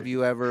 Have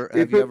you ever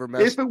If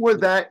it were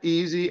that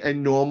easy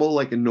and normal,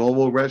 like a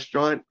normal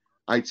restaurant,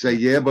 I'd say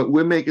yeah. But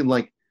we're making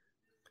like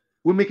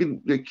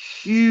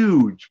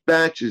huge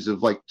batches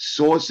of like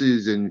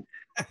sauces and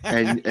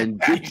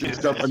dips and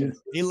stuff. I mean,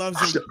 he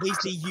loves a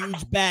tasty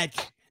huge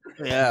batch.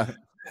 Yeah.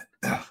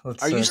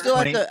 Let's, are you still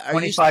 20, at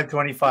the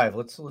 25?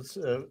 Let's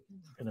so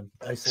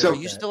are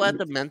you still at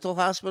the mental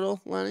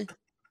hospital, Lenny?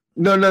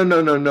 No.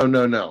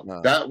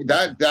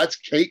 That's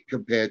cake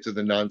compared to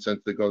the nonsense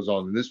that goes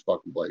on in this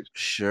fucking place.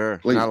 Sure.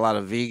 Please. Not a lot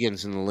of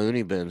vegans in the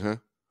loony bin, huh?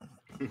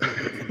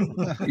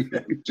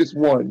 Just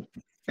one.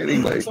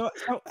 Anyway. So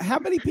how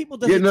many people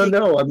does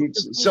no. I mean,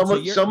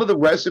 some of the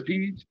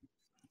recipes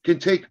can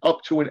take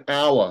up to an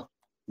hour,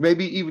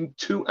 maybe even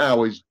 2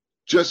 hours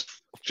just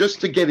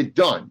to get it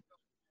done.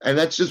 And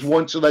that's just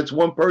one. So that's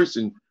one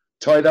person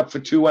tied up for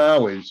 2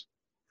 hours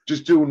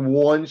just doing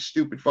one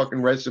stupid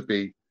fucking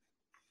recipe.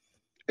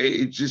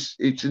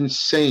 It's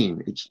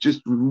insane. It's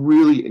just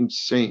really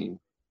insane.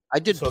 I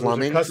did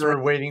plumbing. There's a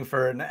customer waiting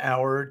for an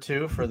hour or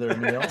two for their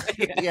meal.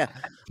 Yeah,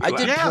 I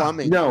did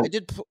plumbing. No,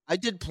 I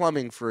did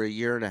plumbing for a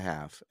year and a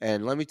half,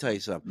 and let me tell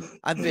you something.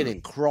 I've been in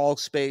crawl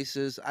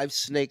spaces. I've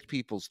snaked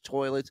people's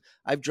toilets.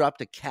 I've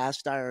dropped a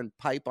cast iron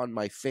pipe on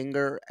my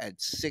finger at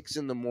 6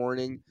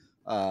 a.m.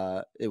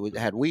 It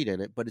had weed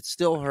in it, but it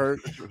still hurt.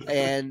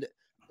 And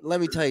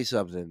let me tell you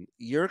something.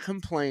 You're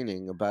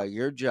complaining about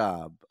your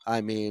job.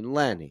 I mean,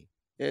 Lenny.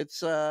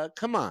 It's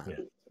come on. Yeah.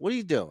 What are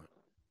you doing?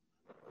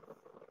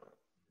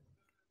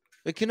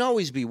 It can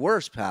always be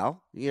worse,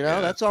 pal. You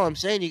know, that's all I'm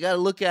saying. You got to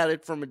look at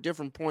it from a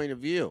different point of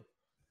view.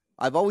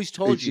 I've always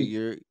told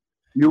you.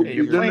 Wait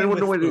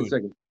a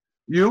second.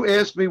 You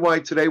asked me why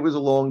today was a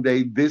long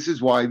day. This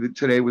is why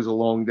today was a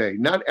long day.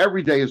 Not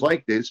every day is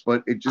like this,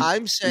 but it just.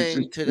 I'm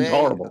saying today. It's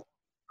horrible.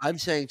 I'm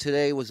saying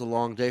today was a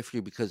long day for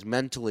you because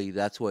mentally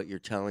that's what you're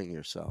telling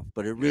yourself,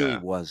 but it really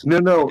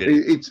wasn't. No,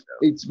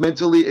 it's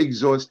mentally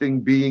exhausting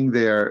being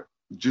there,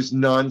 just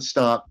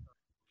nonstop.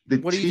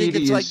 What do you think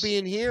it's like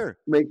being here?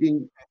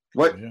 Making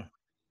what? Yeah.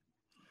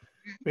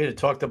 We had to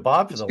talk to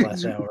Bob for the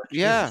last hour.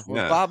 Yeah,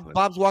 well,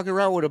 Bob's walking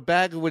around with a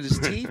bag with his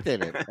teeth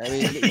in it. I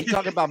mean, you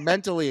talk about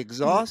mentally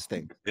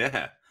exhausting.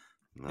 Yeah.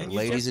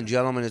 Ladies and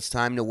gentlemen, it's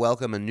time to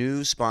welcome a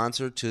new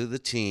sponsor to the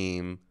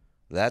team.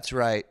 That's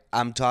right.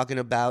 I'm talking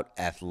about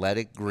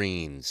Athletic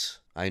Greens.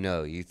 I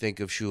know, you think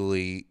of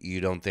Shuli,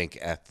 you don't think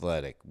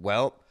athletic.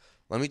 Well,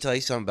 let me tell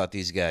you something about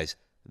these guys.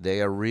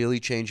 They are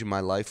really changing my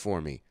life for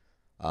me.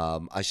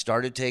 I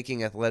started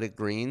taking Athletic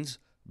Greens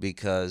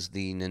because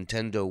the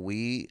Nintendo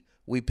Wii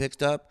we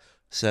picked up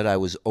said I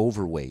was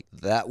overweight.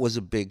 That was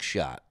a big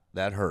shot.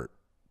 That hurt.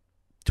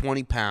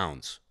 20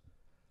 pounds.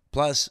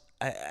 Plus,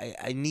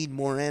 I need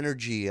more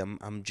energy.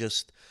 I'm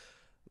just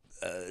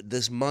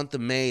this month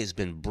of May has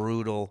been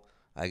brutal.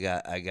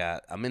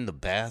 I'm in the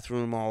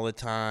bathroom all the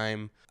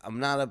time. I'm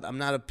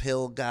not a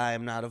pill guy.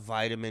 I'm not a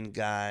vitamin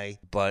guy,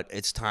 but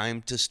it's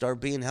time to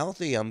start being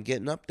healthy. I'm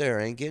getting up there.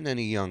 I ain't getting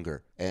any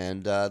younger.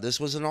 And this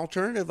was an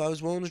alternative I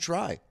was willing to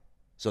try.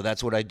 So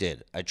that's what I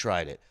did. I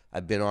tried it.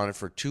 I've been on it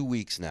for 2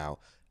 weeks now.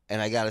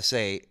 And I got to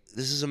say,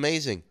 this is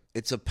amazing.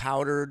 It's a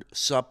powdered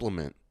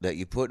supplement that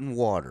you put in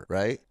water,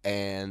 right?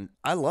 And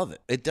I love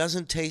it. It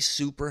doesn't taste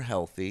super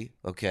healthy,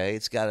 okay?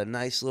 It's got a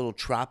nice little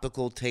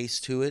tropical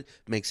taste to it.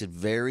 Makes it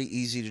very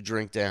easy to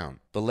drink down.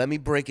 But let me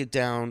break it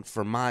down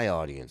for my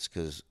audience,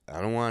 because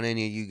I don't want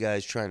any of you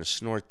guys trying to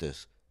snort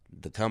this.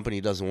 The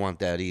company doesn't want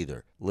that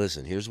either.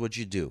 Listen, here's what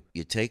you do.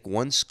 You take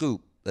 1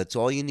 scoop. That's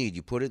all you need.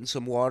 You put it in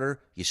some water,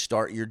 you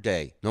start your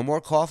day. No more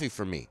coffee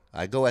for me.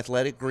 I go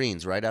Athletic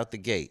Greens right out the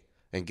gate.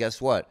 And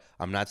guess what?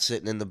 I'm not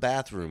sitting in the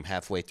bathroom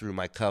halfway through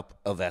my cup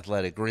of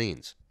Athletic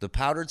Greens. The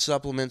powdered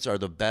supplements are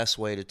the best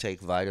way to take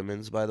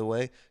vitamins, by the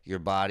way. Your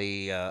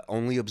body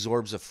only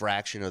absorbs a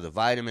fraction of the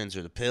vitamins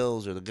or the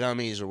pills or the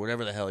gummies or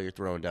whatever the hell you're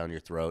throwing down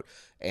your throat.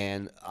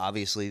 And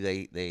obviously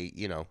they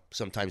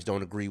sometimes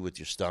don't agree with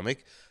your stomach.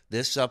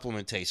 This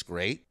supplement tastes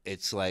great.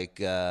 It's like,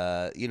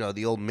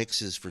 the old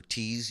mixes for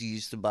teas you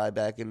used to buy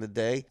back in the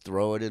day.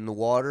 Throw it in the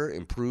water,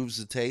 improves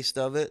the taste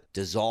of it,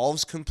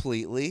 dissolves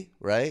completely,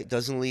 right?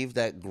 Doesn't leave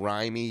that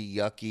grimy,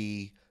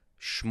 yucky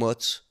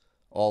schmutz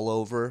all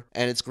over.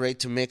 And it's great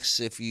to mix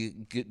if you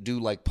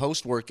do like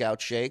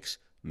post-workout shakes.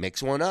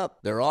 Mix one up.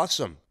 They're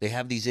awesome. They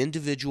have these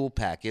individual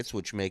packets,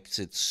 which makes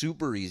it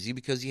super easy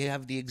because you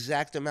have the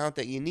exact amount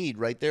that you need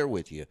right there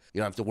with you. You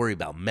don't have to worry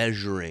about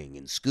measuring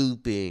and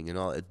scooping and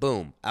all that.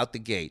 Boom, out the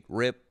gate.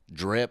 Rip,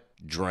 drip,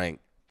 drink.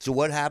 So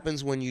what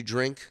happens when you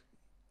drink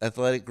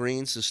Athletic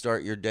Greens to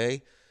start your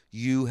day?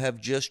 You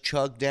have just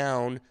chugged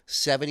down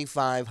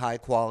 75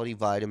 high-quality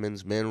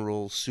vitamins,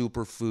 minerals,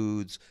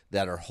 superfoods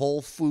that are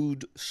whole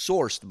food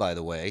sourced, by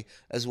the way,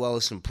 as well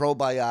as some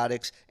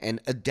probiotics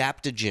and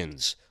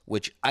adaptogens,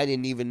 which I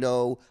didn't even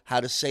know how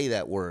to say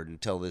that word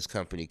until this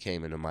company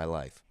came into my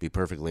life. Be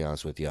perfectly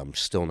honest with you, I'm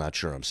still not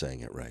sure I'm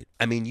saying it right.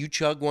 I mean, you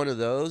chug one of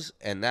those,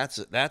 and that's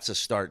a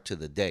start to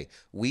the day.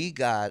 We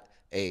got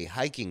a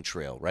hiking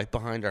trail right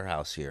behind our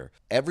house here.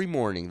 Every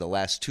morning, the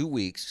last 2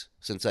 weeks,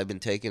 since I've been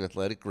taking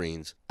Athletic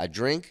Greens, I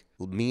drink,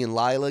 me and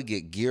Lila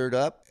get geared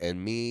up,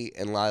 and me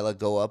and Lila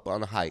go up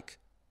on a hike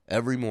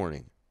every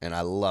morning, and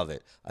I love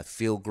it. I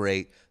feel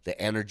great.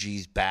 The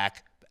energy's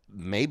back,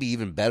 maybe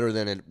even better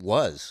than it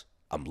was.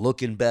 I'm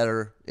looking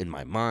better in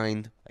my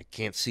mind. I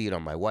can't see it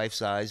on my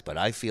wife's eyes, but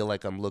I feel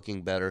like I'm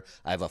looking better.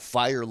 I have a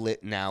fire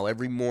lit now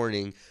every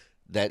morning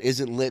that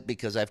isn't lit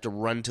because I have to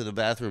run to the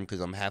bathroom because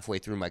I'm halfway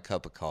through my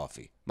cup of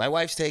coffee. My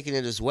wife's taking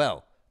it as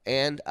well.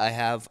 And I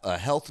have a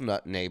health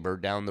nut neighbor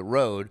down the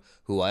road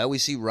who I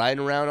always see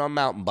riding around on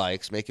mountain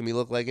bikes, making me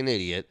look like an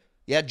idiot.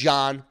 Yeah,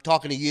 John,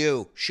 talking to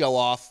you, show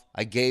off.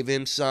 I gave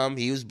him some.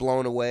 He was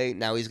blown away.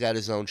 Now he's got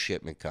his own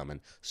shipment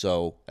coming.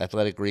 So,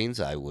 Athletic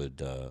Greens, I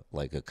would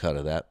like a cut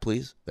of that,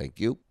 please. Thank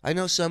you. I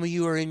know some of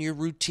you are in your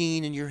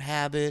routine and your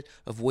habit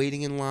of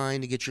waiting in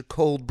line to get your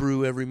cold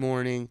brew every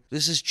morning.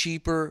 This is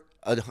cheaper,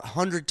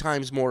 100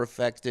 times more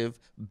effective,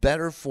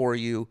 better for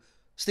you.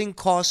 This thing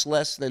costs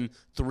less than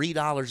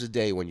 $3 a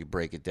day when you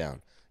break it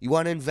down. You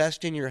want to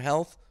invest in your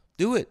health?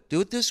 Do it. Do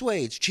it this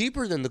way. It's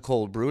cheaper than the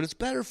cold brew, and it's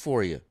better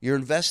for you. You're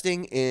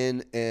investing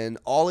in an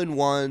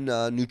all-in-one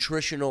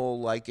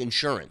nutritional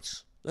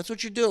insurance. That's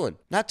what you're doing.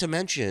 Not to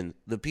mention,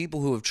 the people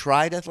who have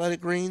tried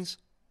Athletic Greens,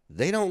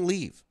 they don't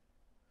leave.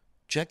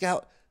 Check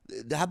out,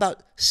 how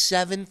about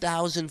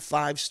 7,000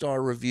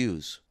 5-star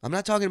reviews? I'm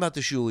not talking about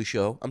the Shuli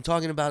Show. I'm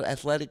talking about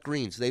Athletic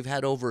Greens. They've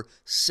had over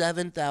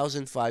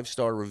 7,000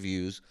 5-star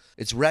reviews.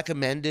 It's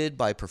recommended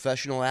by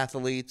professional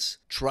athletes,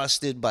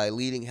 trusted by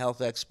leading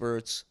health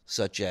experts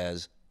such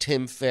as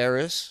Tim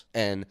Ferriss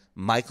and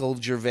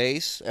Michael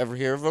Gervais. Ever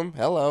hear of them?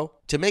 Hello.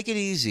 To make it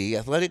easy,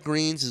 Athletic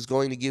Greens is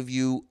going to give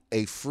you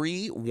a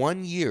free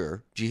 1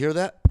 year. Did you hear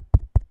that?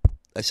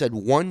 I said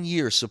 1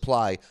 year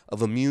supply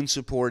of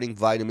immune-supporting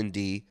vitamin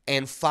D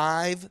and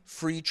 5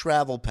 free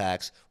travel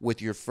packs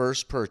with your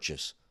first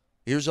purchase.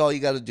 Here's all you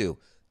got to do.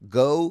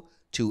 Go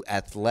to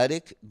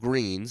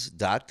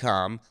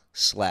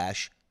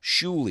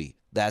athleticgreens.com/Shuli.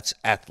 That's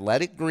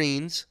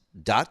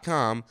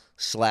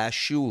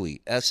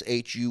athleticgreens.com/Shuli,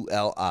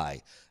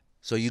 Shuli.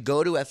 So you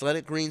go to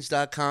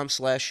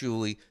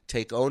athleticgreens.com/Shuli,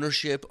 take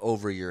ownership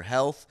over your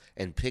health,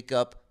 and pick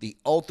up the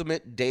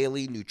ultimate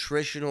daily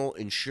nutritional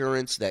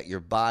insurance that your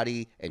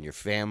body and your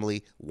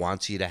family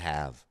wants you to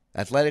have.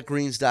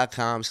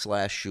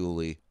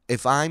 athleticgreens.com/Shuli.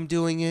 If I'm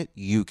doing it,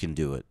 you can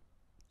do it.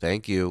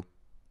 Thank you.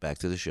 Back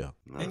to the show.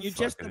 And you're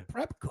just a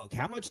prep cook.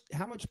 How much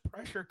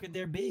pressure could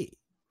there be?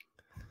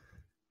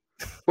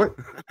 What?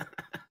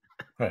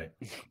 Right.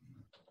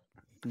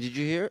 Did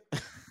you hear it?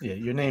 Yeah,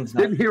 your name's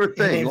not. Didn't hear a thing.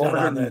 Your name's All not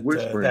I on heard was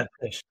whispering. that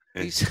fish.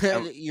 He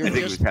said you're I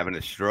think just he was having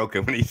a stroke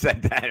when he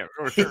said that.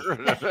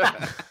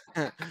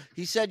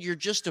 he said you're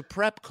just a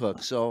prep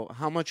cook, so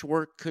how much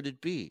work could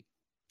it be?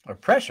 Or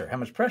pressure. How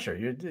much pressure?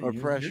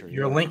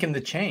 You're linking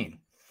the chain.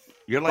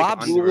 You're like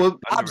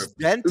Bob's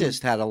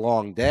dentist had a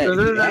long day.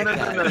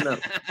 No.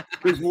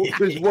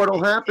 Because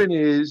what'll happen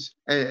is,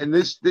 and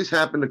this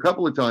happened a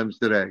couple of times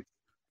today,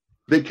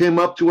 they came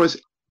up to us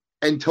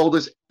and told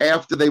us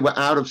after they were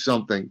out of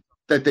something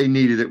that they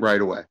needed it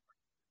right away.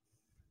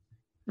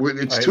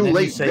 It's too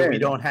late. You say we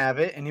don't have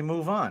it, and you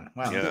move on.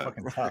 Wow, that's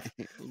fucking tough.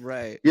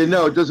 Right. Yeah,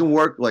 no, it doesn't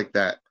work like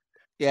that.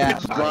 Yeah.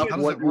 Drop How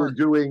does what it you were work?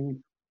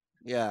 doing.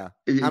 Yeah.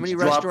 It's How many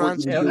drop what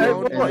restaurants you do were you doing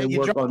own? and then You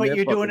work drop on what their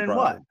you're doing fucking in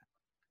what?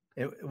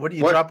 problem. What do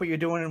you What? drop what you're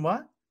doing in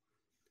what?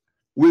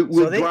 We're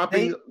So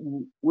dropping.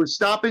 We're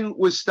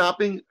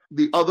stopping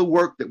the other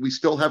work that we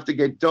still have to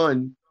get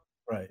done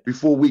Right.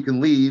 before we can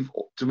leave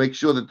to make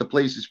sure that the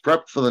place is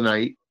prepped for the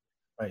night.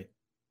 Right.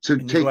 To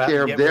And you take go out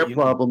care and of get their what you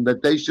need. problem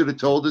that they should have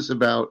told us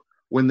about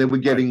when they were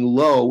getting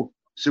low,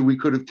 so we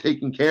could have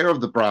taken care of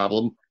the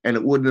problem and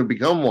it wouldn't have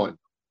become one.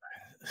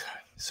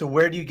 So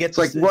where do you get? It's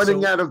like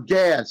running out of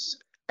gas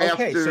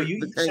Okay, after so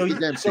the tank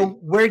is empty. so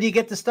where do you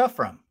get the stuff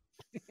from?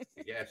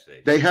 Yes,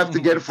 They have to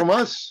get it from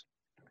us.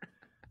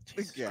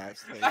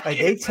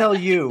 They tell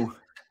you,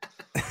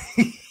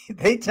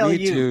 they tell Me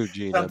you too,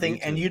 Gina, something,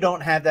 me and too. you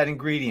don't have that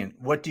ingredient.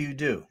 What do you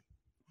do?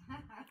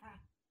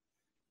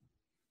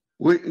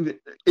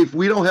 If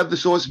we don't have the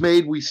sauce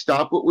made, we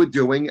stop what we're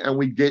doing and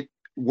we get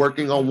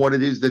working on what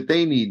it is that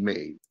they need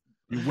made.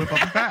 You whip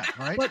up a bat,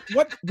 right? But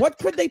what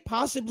could they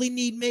possibly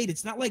need made?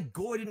 It's not like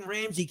Gordon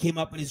Ramsay came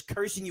up and is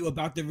cursing you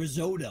about the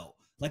risotto.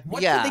 Like,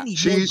 what Yeah. could they need?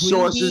 Cheese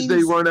More green sauces they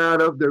beans? run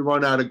out of. They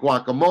run out of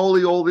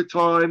guacamole all the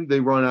time. They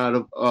run out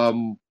of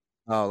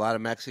Oh, a lot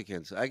of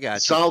Mexicans. I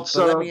got you. salsa.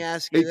 But let me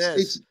ask you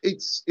this.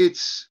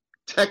 It's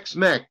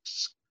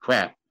Tex-Mex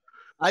crap.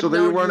 I've So they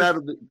known run you- out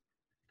of the.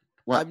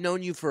 What? I've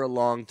known you for a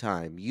long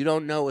time. You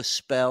don't know a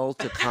spell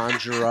to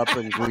conjure up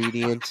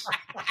ingredients.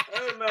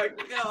 Oh my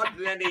God,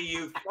 Lenny,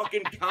 you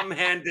fucking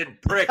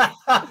cum-handed prick!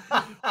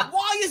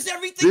 Why is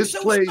everything This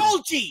so place-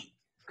 salty?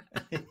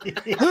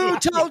 Who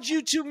told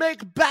you to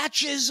make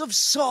batches of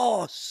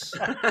sauce?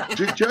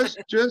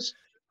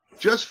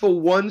 Just for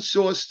one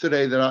sauce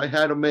today that I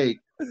had to make,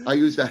 I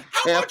used a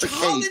How half much a case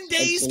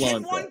hollandaise of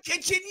can cilantro. one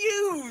kitchen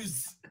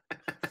use?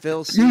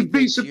 Phil C. You'd be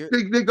thinks so you're-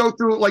 big, they go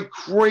through it like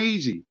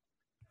crazy.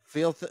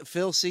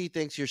 Phil C.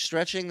 thinks you're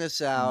stretching this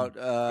out,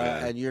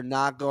 and you're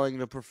not going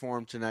to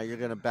perform tonight. You're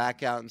going to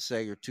back out and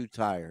say you're too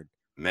tired.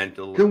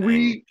 Mental. Can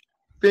we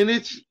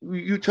finish?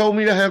 You told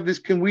me to have this.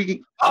 Can we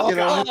get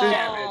on with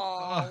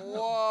it?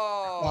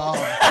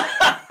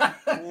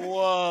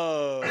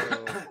 Whoa!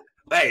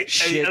 Hey,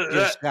 Shit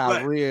just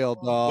got real,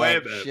 dog. Wait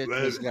a minute. Shit wait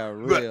a just got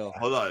minute. real.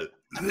 Hold on.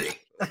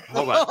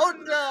 Hold on. Oh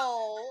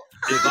no!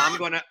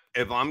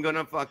 If I'm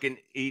gonna fucking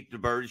eat the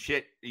bird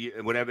shit,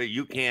 whatever,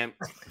 you can't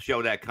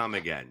show that cum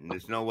again.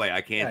 There's no way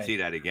I can't Right. see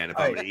that again if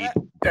All I'm right. gonna eat.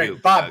 All right,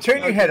 puke. Bob,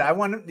 turn your head. I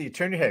want you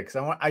turn your head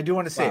because I do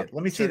want to see Bob, it.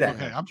 Let me see that.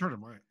 Okay, I'm turning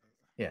my.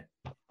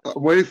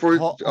 I'm waiting for it.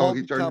 Hold- Oh, hold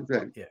he the turned cup his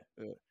up. head.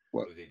 Yeah.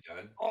 What? Was he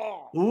done?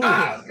 Ooh.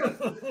 Ah.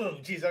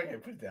 Jeez, okay,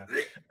 put it down.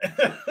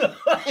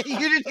 You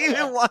didn't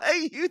even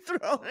why you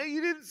throw it. You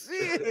didn't see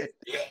it.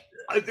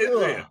 I did see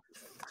it.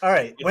 All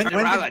right. You turned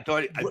around, I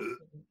thought.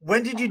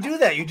 When did you do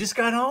that? You just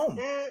got home.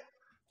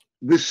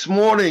 This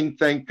morning,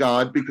 thank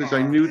God, because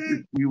I knew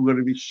that you were going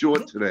to be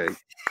short today.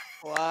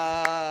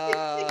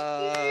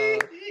 Wow.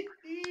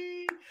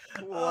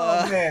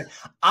 Oh man,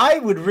 I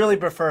would really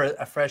prefer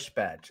a fresh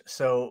batch.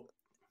 So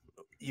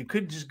you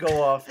could just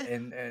go off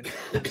and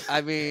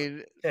I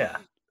mean, yeah,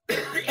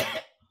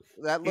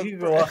 that you looked. could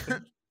go off.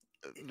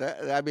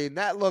 And,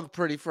 that looked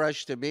pretty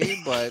fresh to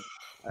me, but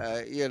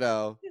you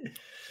know,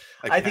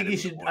 I think you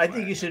should. I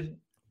think you should.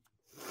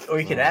 Or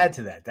you could add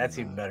to that. That's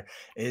even better.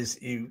 Is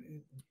you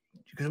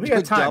because we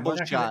got time. double We're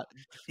not gonna- shot.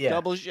 Yeah,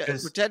 Double shot.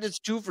 'cause- Pretend it's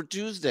 2 for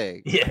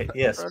Tuesday. Yeah,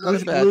 yes. For another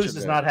Blues batch Blues of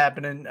is it. not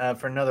happening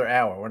for another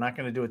hour. We're not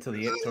going to do it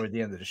toward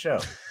the end of the show.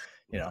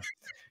 You know,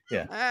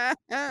 yeah.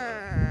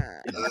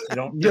 You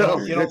don't. You No,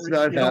 don't. You that's don't,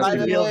 not you don't happening.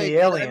 reveal the Can I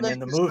alien make in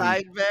the a movie.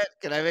 side bet?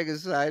 Can I make a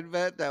side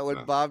bet that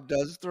when Bob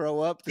does throw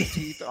up, the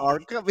teeth are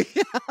coming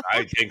out?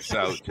 I think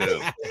so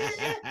too.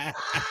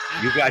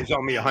 You guys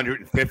owe me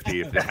 150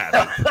 if that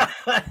happens.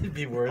 It'd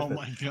be worth Oh it.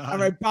 my God. All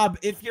right, Bob,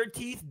 if your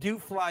teeth do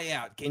fly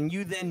out, can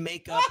you then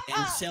make up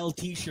and sell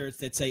T-shirts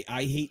that say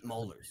 "I hate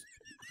molars"?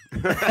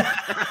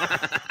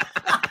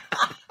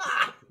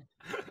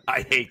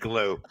 I hate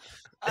glue.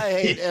 I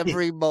hate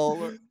every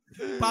molar.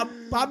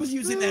 Bob was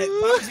using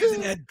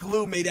that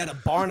glue made out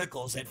of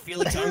barnacles that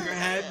Felix Unger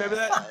had. Remember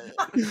that?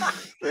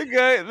 The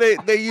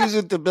guy they use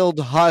it to build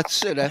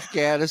huts in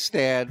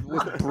Afghanistan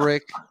with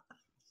brick.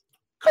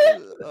 I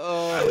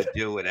Oh, would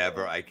do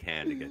whatever I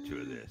can to get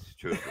through this.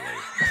 Truthfully.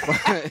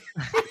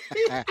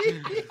 have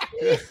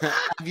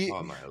you,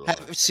 Oh my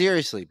Lord.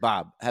 seriously,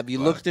 Bob, have you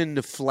What? looked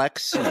into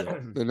Flex Seal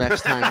the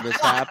next time this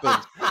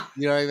happens?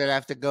 You don't even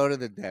have to go to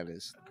the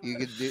dentist. You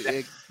can do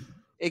it.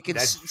 It can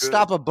That's true.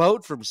 stop a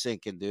boat from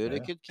sinking, dude. Yeah.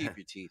 It could keep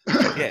your teeth.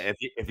 Yeah,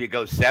 if you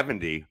go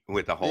 70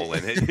 with a hole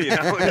in it, you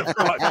know, the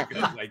frog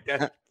goes like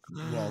that.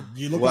 Well,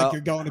 you look Well- like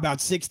you're going about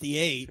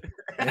 68.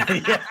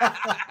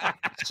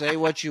 Say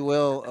what you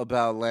will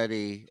about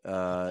Lenny, he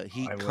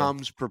I will.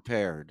 comes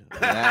prepared.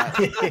 That-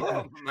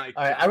 Oh my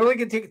All right, I really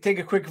could take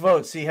a quick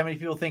vote. See how many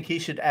people think he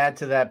should add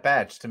to that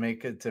batch to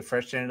make it to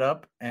freshen it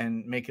up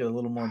and make it a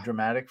little more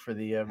dramatic for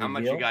the How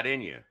much reveal. you got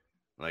in you?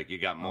 Like you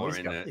got Oh, more he's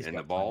in got- he's the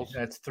got balls?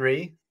 plenty. That's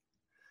 3.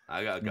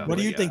 I got a couple. What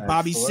do you yeah. think,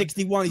 Bob? He's Four?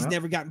 61. He's No?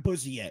 never gotten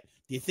pussy yet.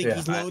 Do you think Yeah.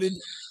 he's loaded?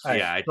 All right.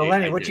 Yeah, I so think-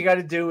 Lenny, I what think- you got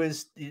to do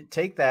is you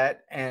take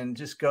that and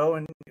just go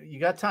and you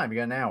got time. You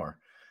got an hour.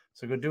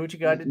 So go do what you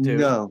got to do.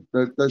 No,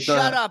 that's Shut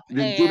not. up,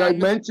 Did I Ann.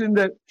 mention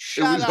that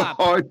Shut it was up.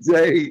 a hard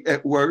day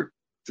at work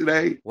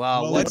today?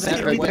 Well, let's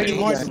see.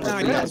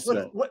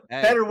 What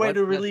better way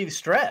to relieve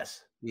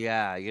stress?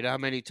 Yeah, you know how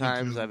many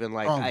times I've been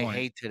like, Oh, I boy.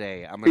 hate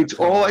today. It's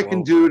all I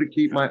can do to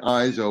keep my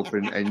eyes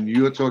open, and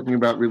you're talking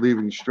about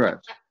relieving stress.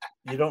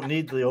 You don't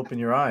need to open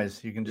your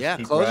eyes. You can just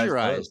keep close your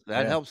closed. eyes.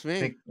 That helps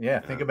me.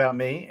 Think about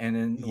me and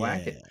then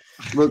whack it.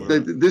 Look,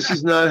 this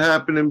is not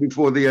happening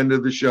before the end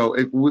of the show.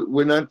 If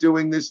we're not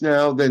doing this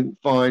now, then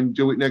fine,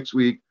 do it next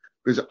week,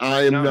 because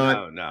I am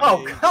not. No.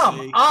 Oh,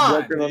 come on.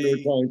 Working on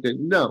the time.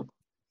 No.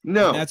 And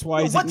that's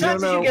why. What time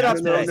did you get up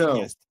today?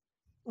 No.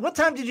 What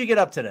time did you get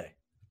up today?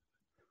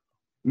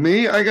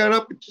 Me, I got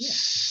up at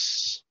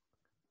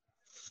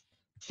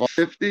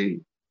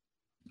 5:50.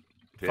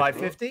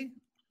 5:50.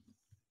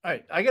 All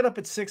right, I got up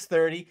at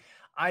 6:30.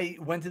 I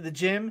went to the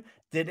gym,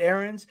 did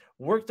errands,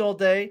 worked all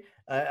day.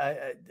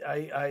 And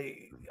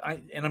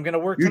I'm going to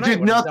work tonight. You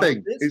did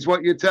nothing, is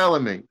what you're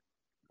telling me.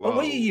 Well,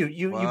 what you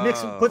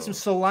put some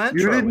cilantro.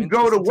 You didn't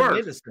go to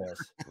work.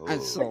 I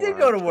did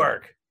go to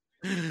work.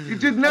 You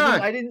did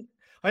not.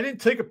 I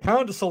didn't take a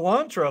pound of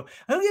cilantro.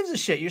 Who gives a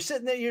shit? You're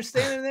sitting there, you're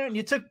standing there, and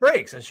you took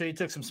breaks. I'm sure you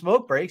took some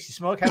smoke breaks. You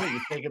smoke? How many?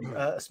 You take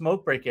a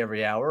smoke break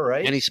every hour,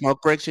 right? Any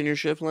smoke breaks in your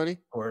shift, Lenny?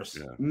 Of course.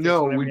 Yeah.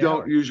 No, we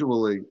don't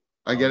usually.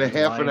 I get a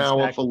half an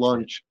hour for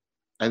lunch,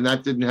 and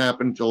that didn't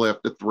happen until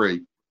after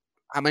 3.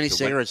 How many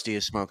cigarettes do you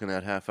smoke in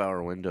that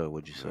half-hour window,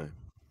 would you say?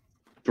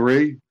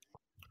 3.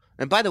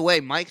 And by the way,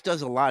 Mike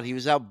does a lot. He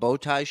was out bow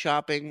tie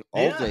shopping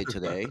all day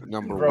today.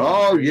 Number one.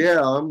 Oh yeah,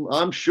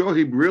 I'm sure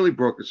he really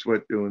broke a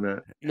sweat doing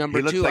that.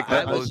 Number two,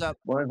 I was up.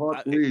 My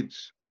heart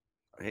bleeds.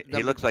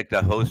 He looks like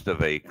the host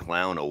of a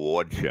clown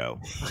award show.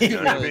 He's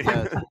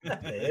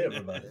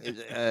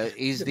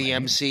the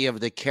MC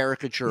of the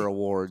Caricature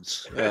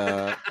Awards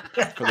for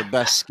the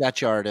best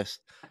sketch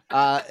artist.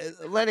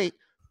 Lenny,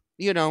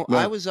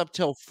 I was up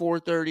till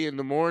 4:30 in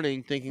the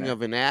morning thinking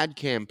of an ad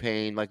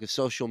campaign, like a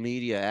social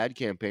media ad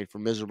campaign for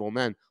Miserable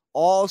Men,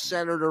 all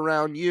centered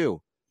around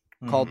you,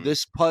 called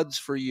 "This Pud's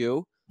for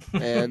You,"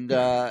 and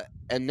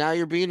now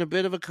you're being a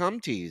bit of a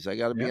cum tease. I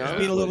got to be honest. He's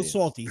being a little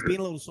salty. He's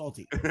being a little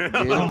salty.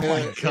 Oh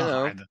my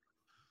God!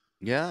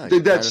 Yeah.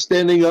 Did that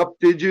standing up?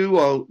 Did you?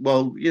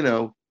 While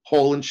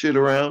hauling shit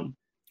around.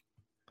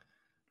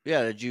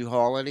 Yeah. Did you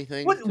haul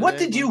anything? What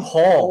did you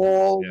haul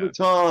all the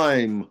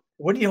time?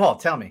 What do you haul?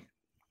 Tell me.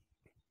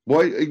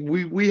 Why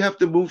we have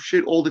to move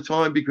shit all the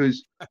time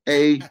because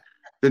the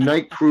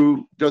night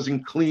crew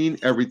doesn't clean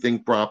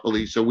everything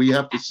properly, so we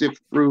have to sift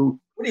through.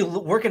 What do you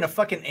work in a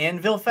fucking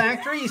anvil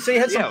factory? You say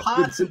you had some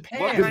pots and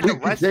pans. We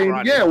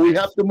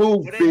have to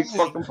move big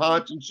fucking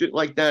pots and shit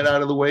like that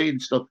out of the way and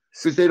stuff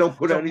because they don't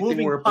put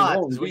anything where it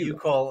belongs. Is what you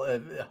call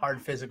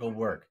hard physical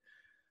work.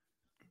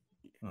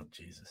 Oh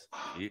Jesus!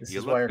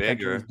 You look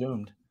bigger.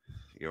 Doomed.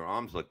 Your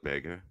arms look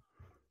bigger.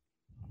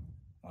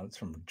 Well, it's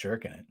from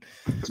jerking it.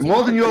 It's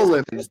more than your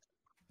lifting.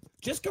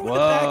 Just go in the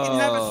back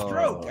and have a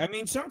stroke. I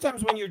mean,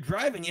 sometimes when you're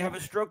driving, you have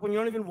a stroke when you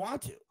don't even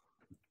want to.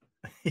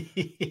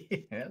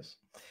 Yes.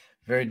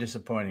 Very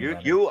disappointing.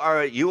 You are.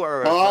 I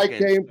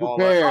came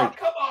prepared.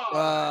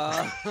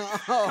 Oh,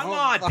 come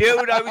on,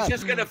 dude! I was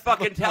just gonna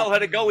fucking tell her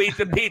to go eat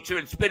the pizza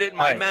and spit it in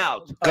my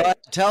mouth.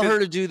 Tell her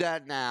to do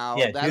that now.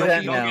 Yeah,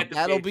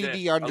 that'll be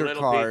the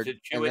undercard,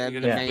 and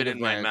then spit it in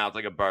my mouth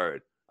like a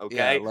bird.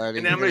 Okay, Lenny,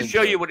 and then I'm going to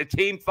show you what a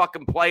team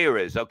fucking player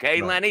is.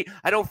 Okay, Lenny,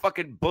 I don't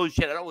fucking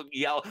bullshit. I don't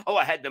yell. Oh,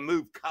 I had to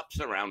move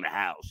cups around the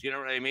house. You know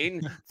what I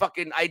mean?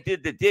 Fucking, I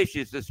did the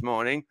dishes this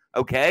morning.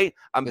 Okay,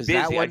 I'm busy.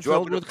 That one I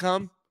drove filled with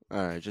cum.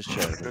 All right, just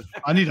checking.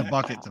 I need a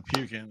bucket to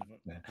puke in.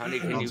 Honey,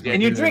 can you get?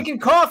 And you're drinking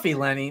coffee,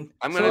 Lenny.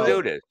 I'm going to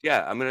do this.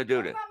 Yeah, I'm going to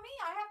do this. What about me?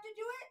 I have to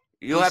do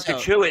it. You'll have to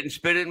chew it and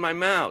spit it in my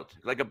mouth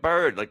like a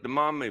bird, like the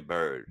mommy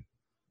bird.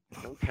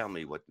 Don't tell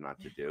me what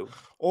not to do.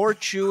 Or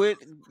chew it,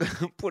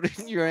 put it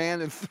in your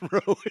hand, and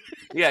throw it.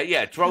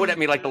 Yeah. Throw it at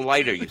me like a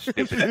lighter, you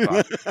stupid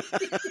fuck.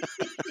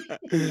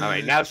 All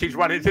right, now she's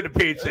running to the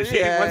pizza.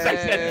 Once I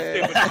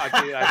said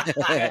stupid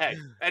fuck,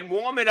 and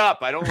warm it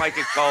up. I don't like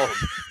it cold.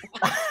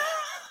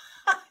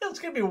 It's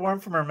going to be warm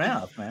from her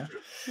mouth, man.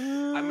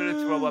 I'm going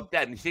to throw up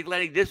that. And see,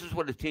 Lenny, this is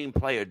what a team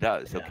player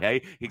does,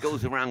 okay? He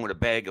goes around with a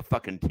bag of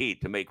fucking teeth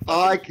to make fucking...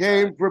 I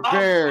came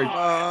prepared.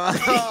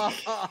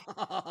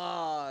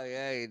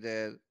 Yeah, he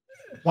did.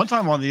 One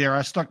time on the air,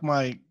 I stuck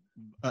my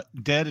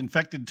dead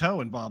infected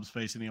toe in Bob's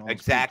face, and he almost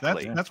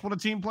exactly. That's what a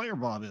team player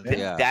Bob is.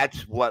 Yeah.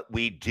 That's what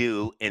we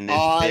do in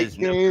this business.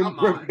 I came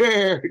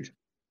prepared.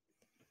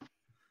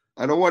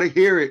 I don't want to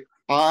hear it.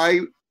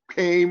 I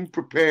came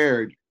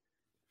prepared.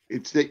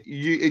 It's that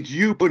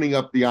you putting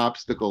up the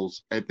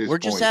obstacles at this point. We're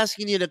just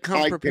asking you to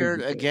come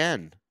prepared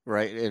again,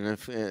 right? And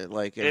if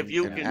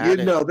you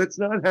can, that's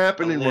not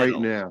happening right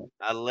now.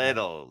 A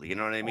little, you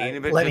know what I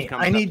mean? Lenny,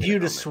 I need you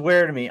to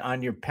swear to me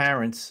on your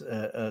parents'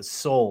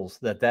 souls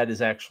that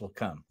is actual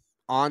cum.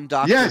 On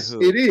Doctor Yes,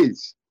 Who. it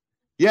is.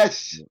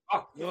 Yes.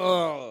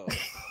 Oh.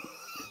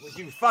 Would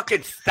you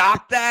fucking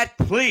stop that,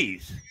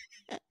 please?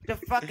 What the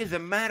fuck is the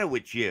matter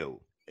with you?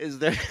 Is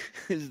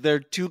there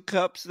 2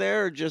 cups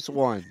there or just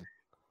one?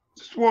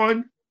 Just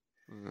one.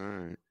 All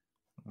right.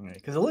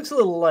 Because it looks a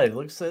little light. It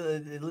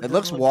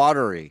looks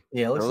watery.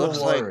 Yeah, it looks a looks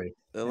little watery.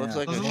 It looks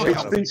like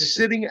It's been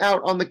sitting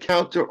out on the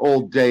counter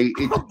all day.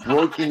 It's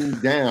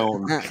broken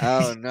down.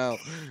 Oh no!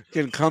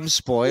 Can come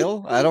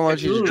spoil? I don't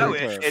want you to drink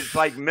it. It's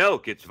like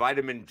milk. It's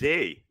vitamin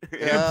D.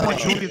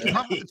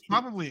 It's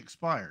probably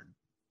expired.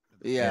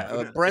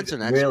 Yeah, Brent's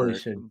an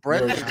expert. Really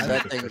Brent thinks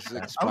that thing's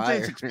expired. I would say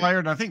it's expired,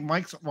 and I think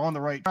Mike's on the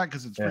right track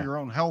because it's for your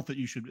own health that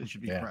it should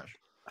be fresh.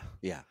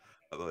 Yeah.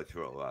 I'm gonna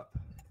throw up.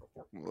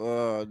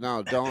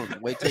 No,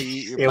 don't. Wait till you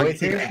eat your wait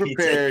till you're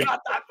prepared.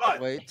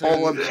 Wait till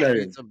All I'm saying.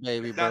 It's a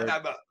baby bird.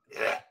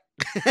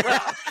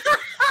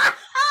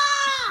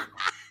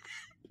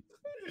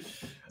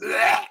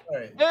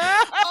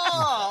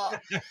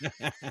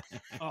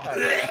 Oh,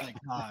 thank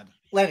God.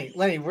 Lenny,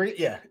 there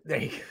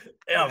you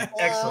go.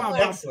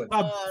 Excellent.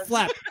 Bob,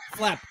 flap,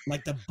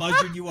 like the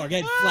buzzard you are.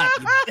 Get flap,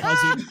 you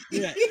buzzard.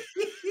 Yeah.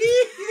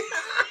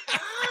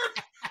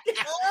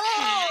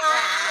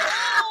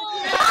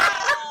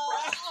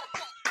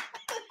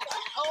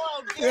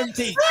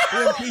 teeth.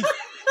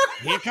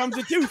 Here comes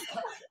the tooth.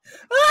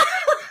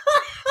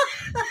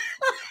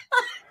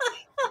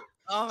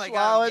 Oh my God!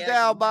 Swallow it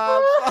down,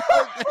 Bob.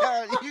 Swallow it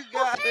down. You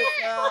got it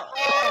now.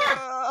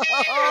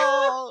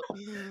 Oh,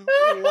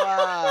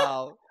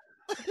 wow.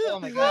 Oh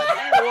my God.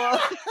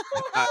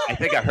 I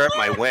think I hurt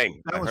my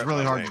wing. That was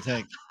really hard to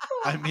take.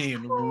 I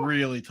mean,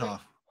 really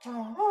tough.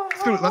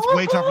 That's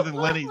way tougher than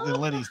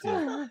Lenny's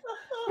did.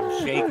 I'm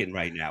shaking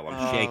right now.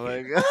 I'm shaking.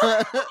 My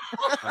God.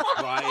 I'm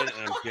crying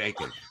and I'm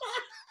shaking.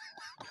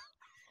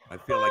 I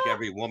feel like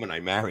every woman I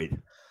married.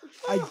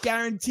 I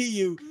guarantee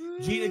you,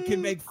 Gina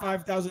can make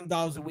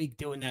 $5,000 a week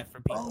doing that for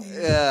people.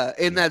 Yeah,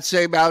 in that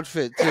same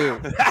outfit too.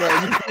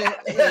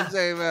 That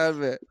same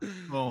outfit.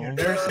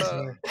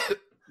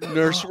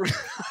 Nurse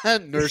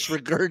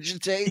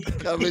regurgitate.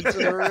 Come into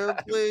the room,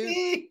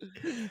 please.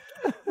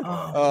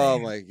 Oh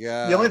my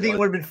God! The only thing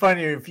would have been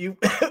funnier if you,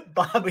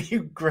 Bob,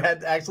 you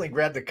accidentally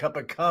grabbed a cup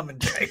of cum and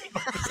drank.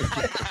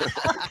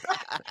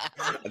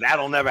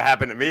 That'll never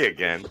happen to me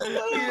again.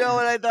 You know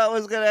what I thought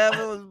was gonna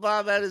happen was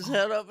Bob had his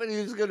head up and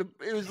he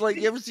was like,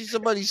 you ever see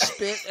somebody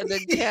spit and then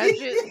catch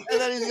it, and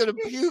then he's gonna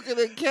puke and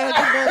then catch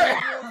it.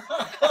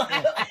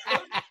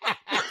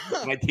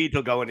 My teeth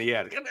will go in the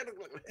air.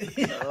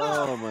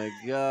 Oh my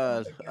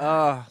God!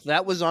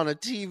 That was on a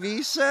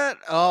TV set.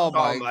 Oh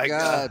my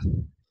God!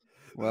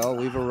 Well,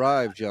 we've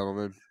arrived,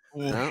 gentlemen.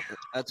 Well,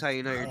 that's how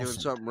you know you're doing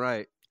something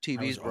right.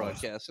 TV's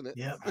broadcasting it.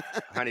 Yep.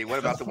 Honey, what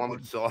about the one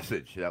with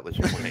sausage? That was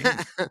funny.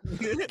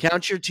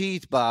 Count your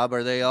teeth, Bob.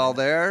 Are they all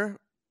there?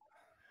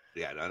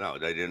 Yeah, no,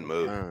 they didn't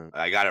move.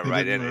 I got it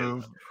right in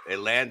it. It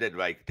landed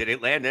right. Did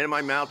it land in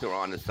my mouth or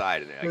on the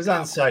side? It was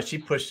on the side. She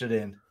pushed it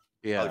in.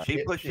 Yeah, oh,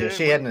 she pushed it. Yeah,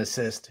 she had an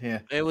assist. Yeah,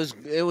 it was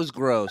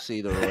gross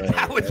either way.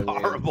 That was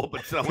horrible,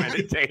 but so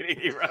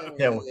entertaining.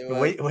 Yeah,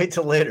 wait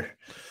till later.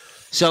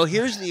 So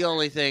here's the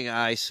only thing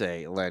I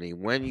say, Lenny.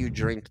 When you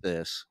drink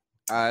this,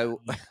 this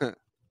is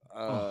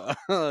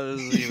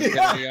even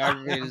gonna be hard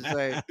for me to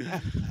say.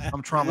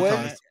 I'm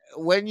traumatized.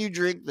 When you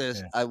drink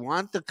this, I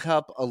want the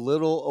cup a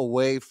little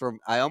away from.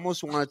 I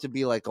almost want it to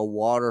be like a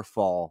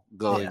waterfall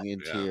going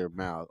into your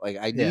mouth. Like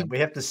we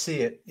have to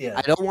see it. Yeah,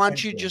 I don't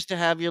want you just to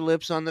have your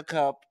lips on the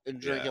cup and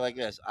drink it like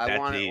this. I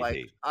want it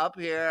like up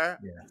here,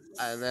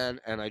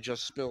 and I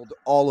just spilled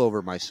all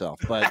over myself.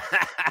 But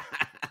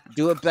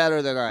do it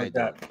better than I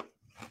do.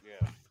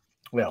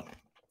 Well,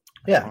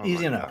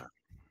 easy enough.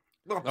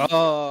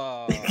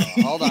 Oh,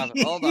 hold on.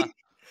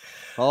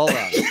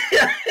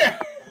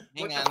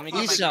 Hang on, let me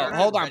Eso,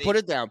 hold on. Put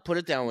it down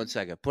 1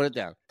 second. Put it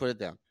down.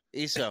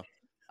 Eso,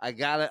 I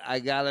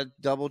gotta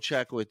double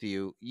check with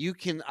you. You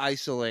can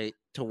isolate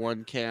to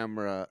one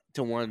camera,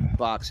 to one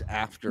box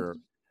after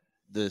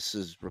this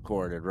is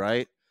recorded,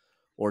 right?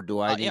 Or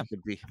do I need to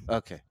be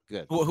okay?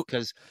 Good,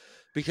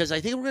 because I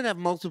think we're gonna have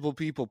multiple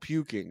people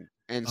puking,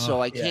 and so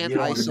I can't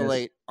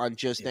isolate on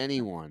just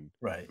anyone.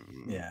 Right.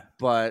 Yeah.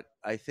 But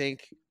I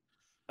think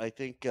in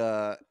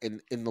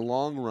the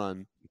long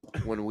run,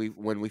 when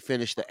we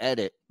finish the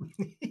edit,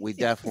 we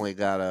definitely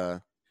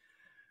gotta.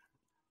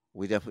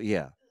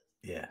 Yeah.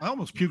 I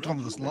almost puked on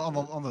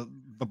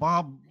the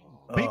Bob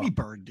baby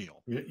bird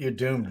deal. You're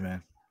doomed,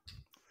 man.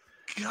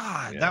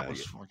 God, that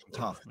was fucking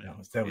tough, man. That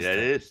was tough. It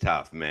is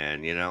tough,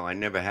 man. You know, I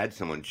never had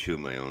someone chew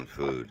my own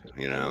food.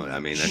 You know, I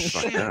mean, that's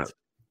fucked up.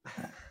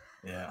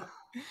 Yeah.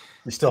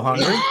 You still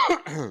hungry?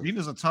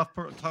 Gina's a tough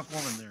woman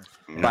there.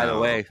 By the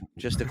way,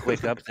 just a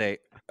quick update.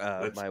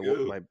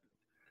 My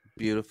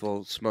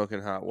beautiful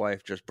smoking hot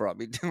wife just brought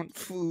me down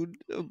food.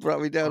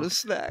 Brought me down a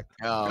snack.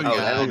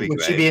 That'll be Would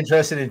great. she be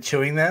interested in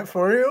chewing that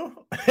for you?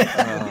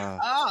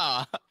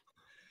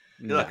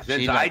 Look,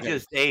 since I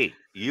just ate,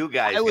 you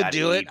guys. I would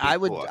do it. I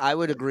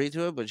would agree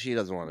to it, but she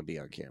doesn't want to be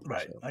on camera.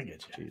 Right, so. I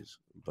get you. Jeez.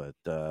 But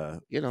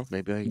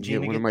maybe I can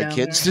get one of my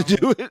kids to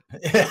do it.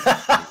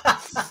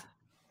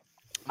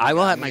 I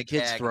will have my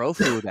kids throw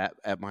food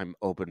at my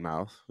open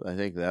mouth. I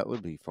think that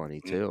would be funny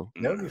too.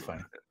 That would be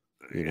funny.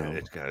 You know,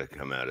 it's got to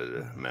come out of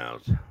the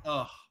mouth.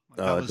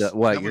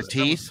 Your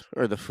teeth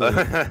or the food?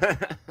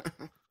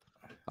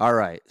 All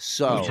right.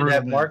 So You should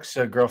have Mark's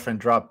girlfriend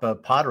drop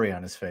pottery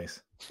on his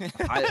face. do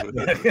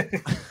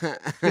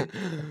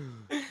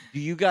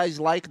you guys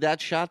like that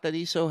shot that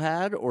Iso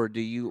had, or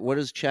what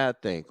does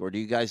Chad think, or do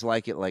you guys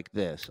like it like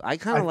this? I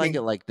kind of like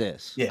it like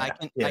this. Yeah,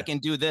 I can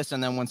do this,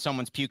 and then when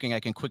someone's puking, I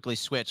can quickly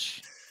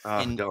switch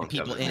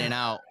people in and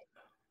out.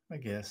 I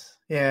guess.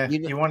 Yeah.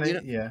 You want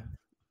to? Yeah.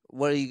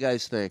 What do you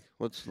guys think?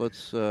 Let's.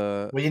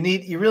 Well,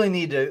 you really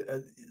need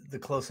the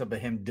close up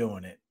of him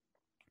doing it.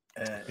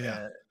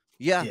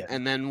 Yeah,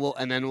 and then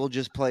we'll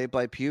just play it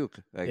by puke.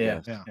 I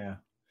guess. Yeah.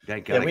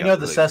 We know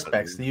the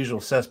suspects, the usual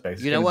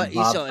suspects. You know what,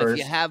 Iso? If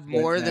you have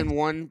more than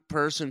one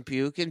person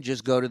puking,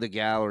 just go to the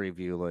gallery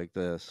view like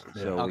this,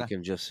 so we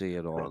can just see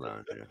it all. Hold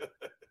on.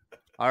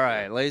 All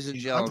right, ladies and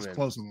gentlemen. I was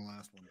close on the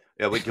last one.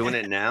 Yeah, we're doing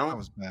it now. That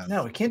was bad.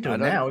 No, we can't do it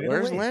now.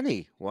 Where's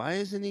Lenny? Why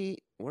isn't he?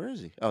 Where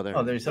is he? Oh, there.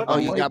 Oh, there's. Oh,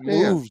 you got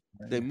moved.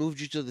 They moved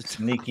you to the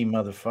sneaky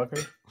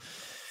motherfucker.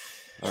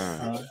 All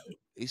right.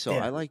 So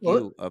I like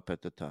you up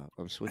at the top.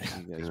 I'm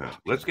switching you guys.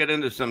 Let's get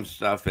into some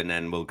stuff, and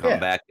then we'll come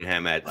back to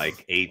him at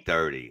like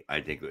 8:30.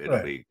 I think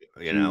it'll be,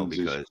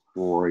 because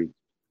you're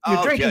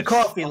drinking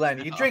coffee,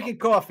 Lenny. You're drinking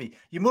coffee.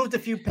 You moved a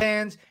few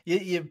pans.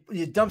 You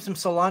dumped some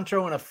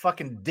cilantro in a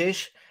fucking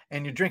dish,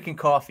 and you're drinking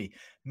coffee.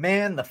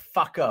 Man, the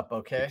fuck up,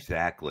 okay?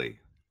 Exactly.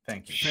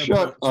 Thank you.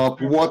 Shut up!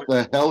 What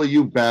the hell are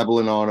you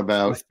babbling on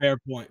about? Fair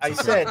point. I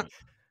said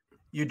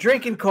you're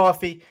drinking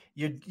coffee.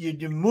 You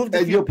moved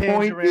a few pans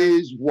around. Your point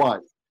is what?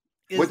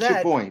 What's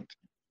your point?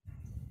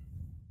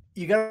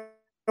 You gotta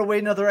wait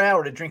another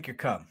hour to drink your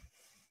cum.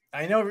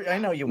 I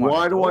know you want.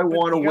 Why do I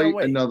want to wait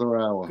another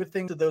hour? Good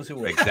thing to those who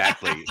wait.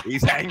 Exactly.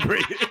 He's angry.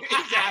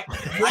 Exactly.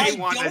 I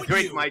want to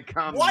drink my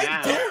cum now. Why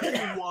don't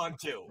you want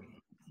to?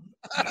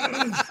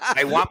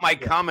 I want my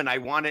cum and I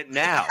want it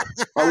now.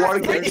 I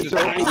want to get this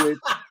over with.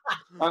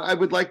 I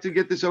would like to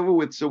get this over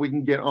with so we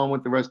can get on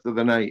with the rest of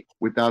the night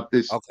without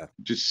this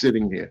just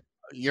sitting here.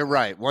 You're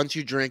right. Once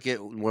you drink it,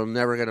 we're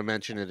never going to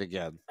mention it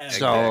again.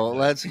 So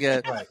let's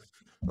get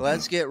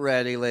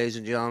ready, ladies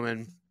and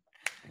gentlemen.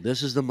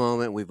 This is the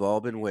moment we've all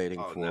been waiting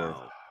for. No.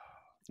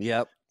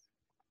 Yep.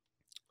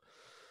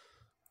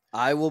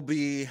 I will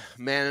be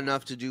man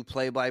enough to do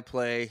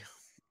play-by-play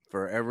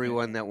for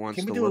everyone that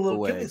wants to look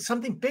away. Can we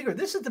something bigger?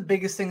 This is the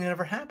biggest thing that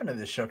ever happened to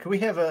this show. Can we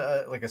have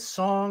a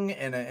song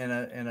and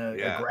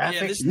a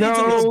graphic? This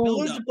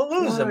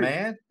Palooza,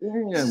 man.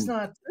 This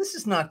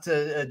is not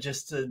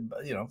just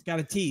It's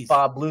got a tease.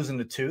 Bob losing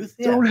the tooth.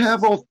 Yeah. Don't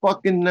have all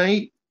fucking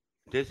night.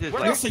 This is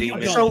like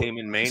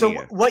Demon Mania. So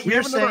what we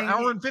you're have saying?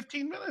 Hour and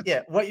 15 minutes.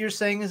 Yeah, what you're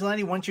saying is,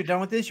 Lenny, once you're done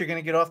with this, you're going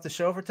to get off the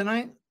show for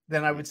tonight.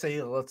 Then I would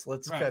say let's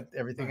cut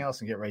everything else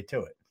and get right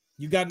to it.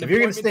 You got. If you're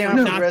going to stay on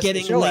for the not rest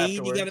getting of the show laid,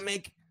 afterwards. you got to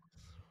make.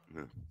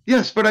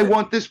 Yes, but I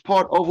want this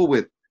part over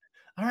with.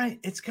 All right,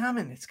 it's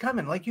coming. It's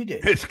coming, like you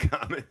did. It's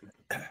coming.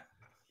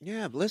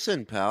 Yeah,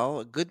 listen,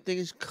 pal. Good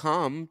things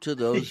come to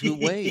those who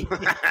wait.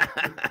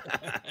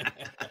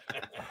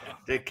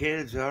 The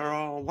kids are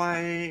all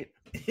white.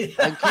 In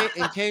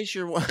case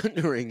you're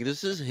wondering,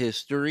 this is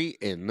history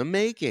in the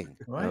making.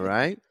 Right. All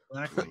right,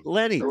 Exactly.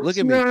 Lenny, look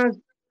at me.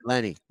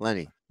 Lenny,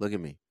 look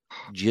at me.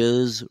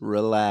 Just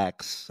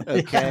relax,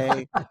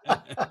 okay?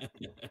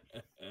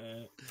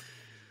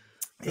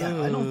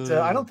 Yeah,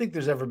 I don't think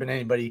there's ever been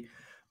anybody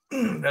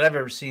that I've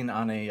ever seen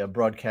on a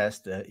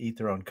broadcast eat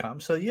their own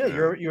cum. So yeah,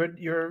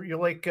 you're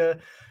like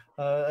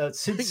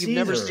Sid Caesar. You've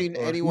never seen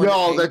anyone.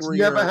 No, that's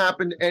never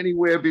happened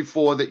anywhere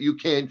before. That you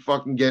can't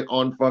fucking get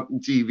on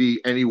fucking TV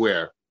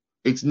anywhere.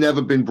 It's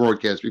never been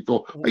broadcast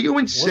before. Are you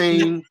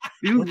insane?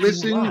 Do you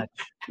listen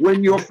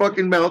when your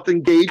fucking mouth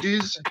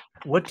engages?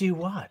 What do you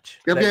watch?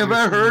 Have you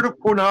ever heard of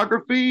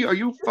pornography? Are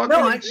you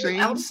fucking insane?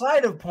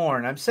 Outside of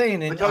porn, I'm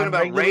saying. We're talking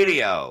about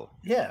radio.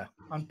 Yeah,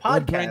 on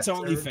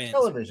podcasts,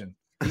 television.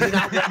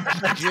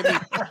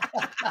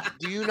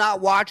 Do you not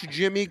watch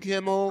Jimmy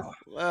Kimmel,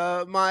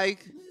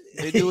 Mike?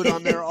 They do it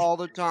on there all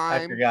the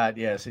time. I forgot.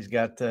 Yes, he's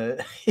got.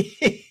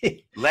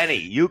 Lenny,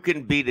 you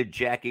can be the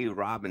Jackie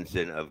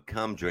Robinson of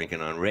cum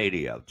drinking on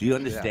radio. Do you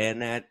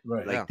understand that?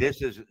 Right. Like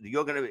this is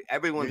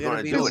everyone's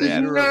going to do it. This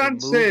is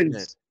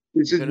nonsense.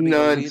 This is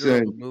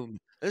nonsense.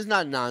 This is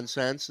not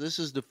nonsense. This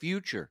is the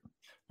future.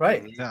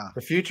 Right. Yeah.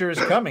 The future is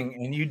coming,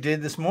 and you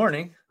did this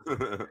morning.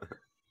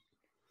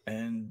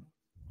 And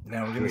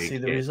now we're going to see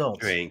the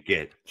results. Drink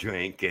it. All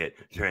right. Do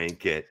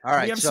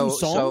we have some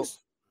songs?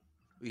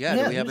 Do we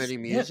have any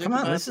music? Yeah, come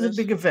on. This is a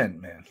big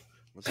event, man.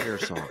 Let's hear a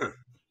song.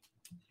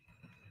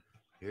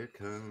 Here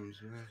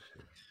comes.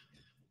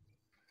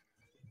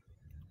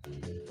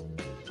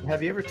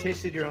 Have you ever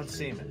tasted your own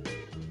semen?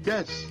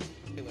 Yes.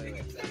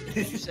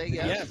 Did you say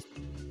yes?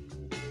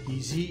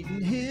 He's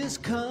eating his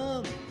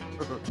cum.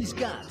 He's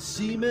got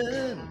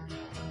semen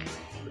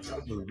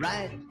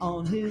right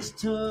on his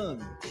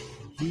tongue.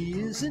 He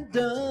isn't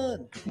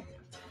done.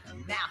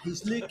 Now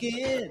he's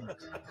licking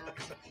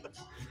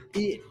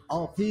it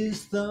off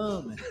his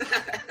thumb.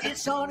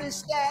 It's on his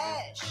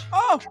stash.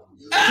 Oh,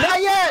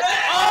 not yet.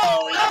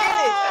 Oh,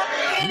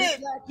 he did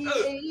it. Looks like he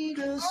ate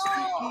a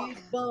sticky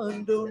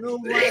bun. Don't know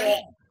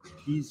why.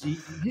 He's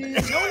eating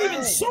his No one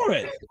even saw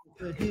it.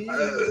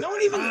 No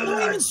one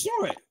even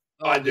saw it.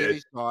 Oh, I did.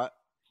 Levy's saw it.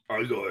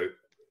 I saw it.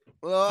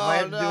 Oh, I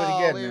have to do it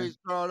again, man. Levy's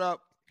throwing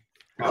up.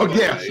 Oh,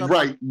 yeah, Okay.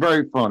 right.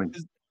 Very funny.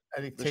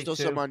 I think There's take still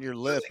two. some on your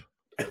lip.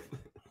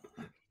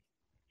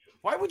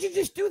 Why would you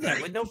just do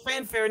that with no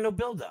fanfare and no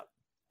build-up?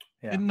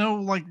 Yeah. And no,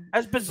 like,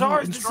 As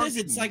bizarre no as this is,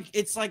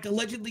 it's like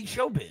allegedly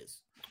showbiz.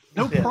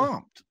 no Yeah.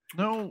 prompt.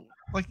 No,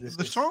 like, This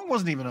the is- song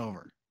wasn't even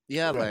over.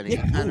 Yeah, Lenny.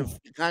 Yeah. You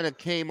kind of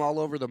came all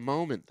over the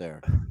moment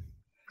there.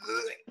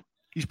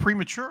 He's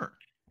premature.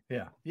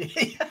 Yeah.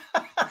 Hey,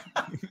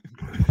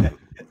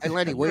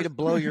 Lenny, way to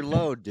blow your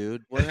load,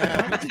 dude. What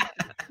happened?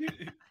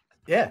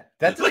 Yeah.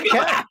 That doesn't Look how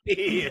count. happy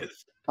he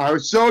is. I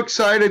was so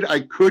excited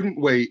I couldn't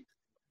wait.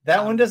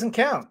 That one doesn't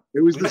count.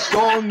 It was the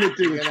song that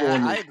did it Yeah, for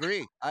I me.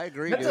 agree. I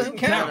agree, That dude. doesn't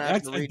You're count. gonna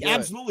have to That's redo it.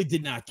 absolutely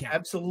did not count.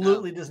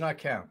 Absolutely does not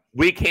count.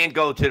 We can't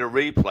go to the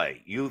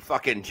replay. You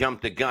fucking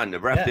jumped the gun. The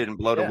ref Yeah, didn't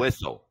blow the yeah.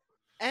 whistle.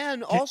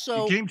 And It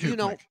also, came too you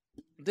know, quick.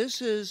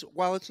 this is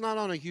while it's not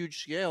on a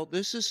huge scale,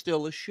 this is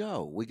still a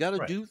show. We got to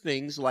Right. do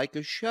things like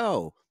a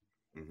show,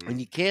 Mhm. and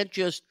you can't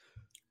just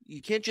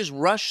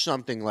rush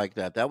something like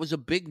that. That was a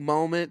big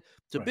moment.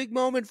 It's a Right. big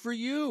moment for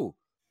you,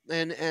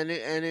 and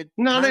it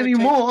Not kinda takes-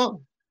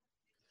 anymore.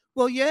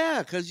 well,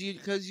 yeah, because you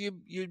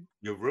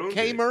You ruined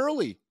came it.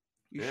 early.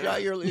 You Yeah.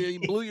 shot you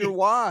blew your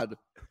wad.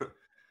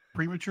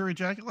 Premature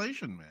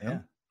ejaculation, man. Yeah.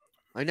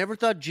 I never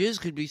thought jizz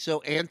could be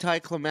so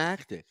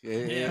anticlimactic.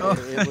 Yeah.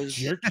 It was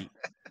Jerky.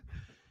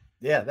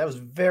 Yeah, that was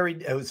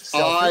it was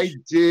I selfish.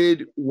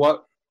 did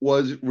what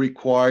was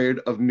required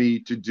of me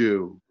to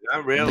do.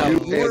 Not really. no, You you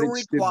were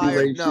added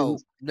required. No,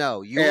 stipulations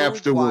no, you were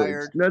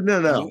Afterwards.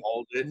 required. No.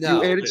 Hold it.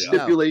 No, You added no.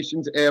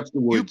 stipulations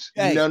afterwards.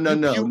 Hey, No,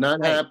 you puke-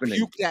 not hey, happening.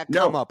 Puke that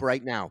No. cum up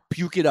right now.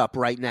 Puke it up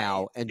right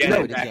now and Get do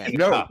it it back again. in the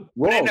No, cup. Get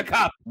in wrong. the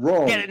cup.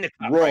 Wrong. Get in the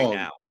cup right Wrong.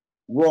 now.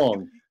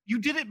 Wrong. You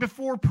did it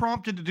before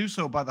prompted to do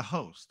so by the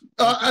host.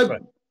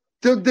 Right.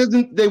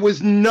 There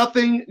was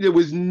nothing. There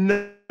was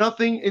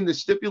nothing in the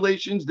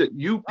stipulations that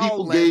you Oh,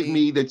 people gave Lenny.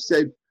 me that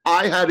said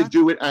I had to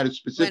do it at a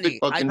specific Lenny,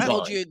 I fucking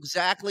told time. you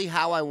exactly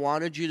how I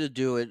wanted you to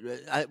do it.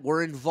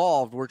 We're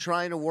involved. We're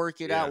trying to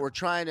work it out. Yeah. We're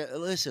trying to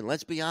listen.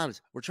 Let's be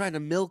honest. We're trying to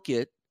milk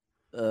it.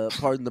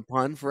 Pardon the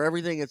pun, for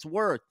everything it's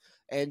worth.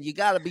 And you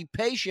got to be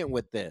patient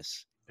with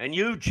this. And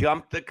you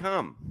jumped the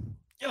cum.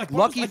 Yeah, like,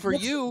 Lucky for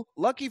you,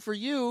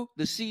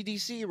 the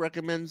CDC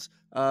recommends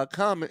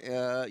cum.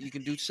 You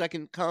can do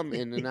second cum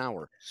in an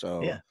hour.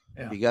 So Yeah.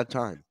 you got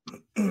time.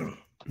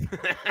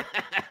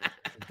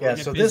 Yeah,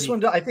 Get so this busy.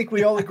 one, I think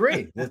we all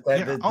agree that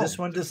Yeah, this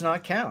one does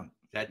not count.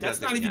 That That's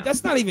doesn't not even count.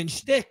 that's not even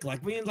shtick.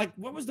 Like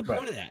what was the Right.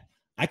 point of that?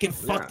 I can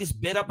fuck Yeah. this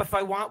bit up if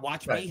I want.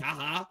 Watch Right. me,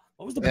 haha.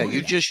 What was the Yeah, point?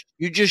 of that?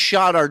 you just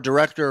shot our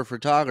director of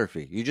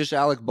photography. You just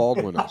Alec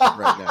Baldwin us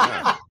right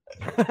now.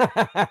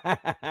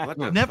 What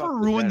the Never fuck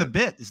was ruin the that?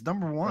 bit. It's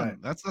number one.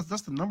 Right. That's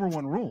the number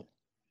one rule.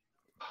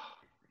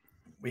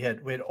 We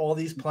had all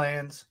these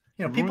plans.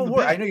 You know, Ruined people the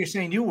work. bit. I know you're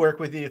saying you work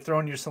with you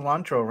throwing your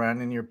cilantro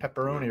around and your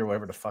pepperoni or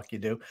whatever the fuck you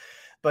do,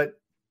 but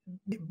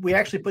we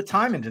actually put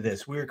time into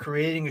this. We were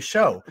creating a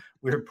show.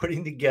 We were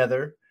putting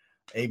together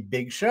a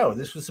big show.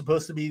 This was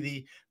supposed to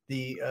be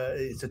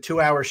it's a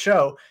 2-hour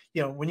show.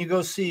 You know, when you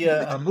go see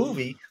a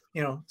movie,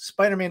 you know,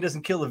 Spider-Man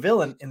doesn't kill the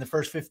villain in the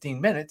first 15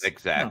 minutes.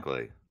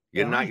 Exactly.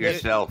 You're No, not you-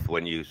 yourself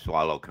when you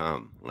swallow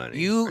cum, Lenny. I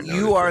You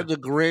noticed are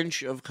that. the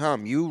Grinch of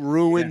cum. You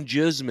ruined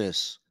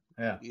Jizmas.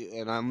 Yeah.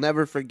 And I'll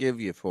never forgive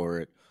you for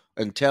it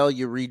until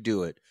you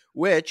redo it.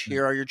 Which Mm-hmm.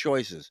 here are your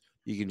choices.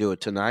 You can do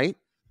it tonight,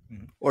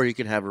 Mhm. or you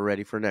can have it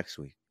ready for next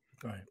week.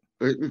 Right.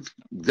 It's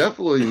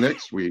definitely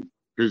next week.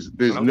 There's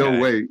no Okay.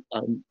 way.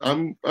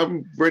 I'm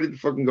ready to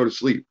fucking go to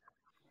sleep.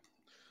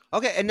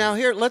 Okay, and now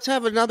here let's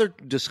have another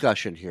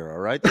discussion here. All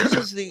right,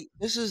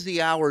 this is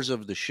the hours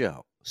of the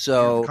show.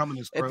 So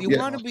if you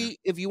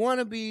want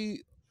to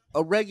be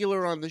a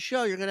regular on the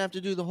show, you're gonna have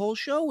to do the whole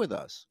show with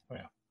us.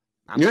 Yeah.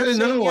 I'm not saying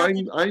you have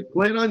to- I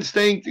plan on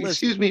staying. Listen.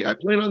 Excuse me. I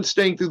plan on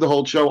staying through the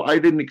whole show. I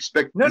didn't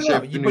expect. No, this no,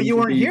 afternoon but you to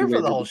weren't be here way for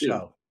the that whole it did.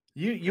 show.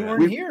 You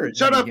weren't here. at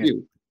Shut the up,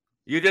 beginning.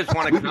 you. You just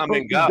want We to were come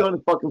supposed and to be go. done at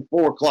fucking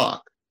 4:00.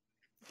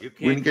 You We can't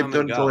didn't get come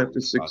done and until go.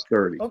 after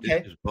 6:30. Okay.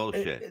 This is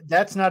bullshit.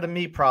 That's not a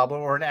me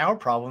problem or an our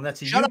problem.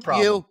 That's a Shut you up,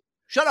 problem. you.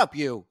 Shut up,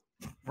 you.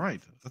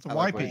 Right. That's a I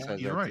Y like when he piece.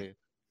 says You're that right. to you.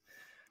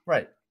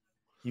 Right.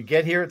 You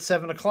get here at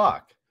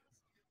 7:00.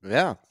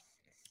 Yeah.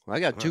 I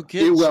got two Yeah,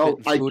 kids. well,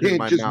 spitting I food in can't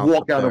my just mouth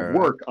walk up out there. of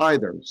work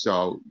either.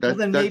 So Well,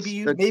 then that's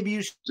maybe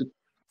you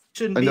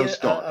shouldn't be enough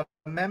start.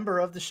 a member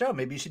of the show.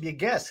 Maybe you should be a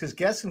guest because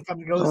guests can come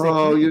and go as they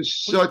Oh, please. you're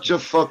such a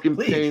fucking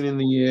Please. pain in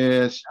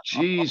the ass.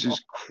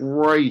 Jesus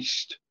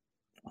Christ.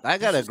 I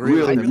gotta agree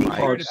Really, with you you,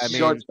 are Mike. I such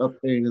mean, a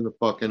pain in the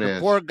fucking the ass.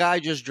 poor guy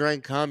just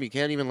drank cum. You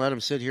can't even let him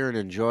sit here and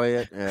enjoy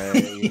it.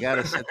 You got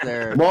to sit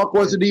there. Mark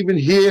wasn't even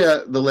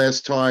here the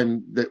last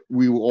time that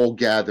we were all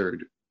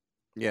gathered.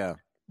 Yeah.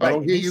 I Right.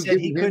 don't hear He you said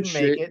he giving him couldn't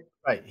make shit. it.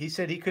 Right. He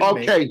said he couldn't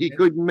make Okay, it. he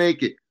couldn't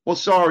make it. Well,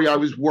 sorry, I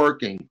was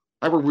working.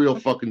 I have a real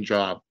fucking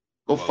job.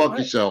 Go fuck Right.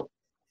 yourself.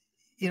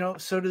 You know,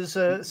 so does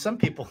some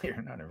people here.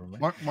 Not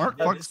everybody. Mark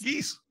Uh, fucks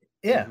geese.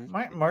 Yeah,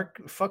 Mm-hmm. Mark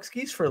fucks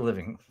geese for a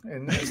living,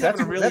 and He's that's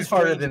having a really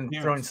harder strange than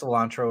throwing appearance.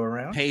 cilantro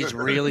around. Pays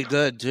really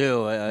good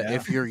too. Yeah.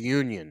 If you're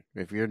union,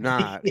 if you're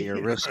not, you're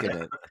risking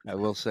it. I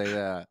will say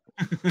that.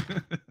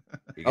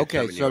 You get Okay,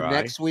 some in so your eye?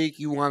 next week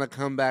you want to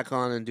come back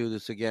on and do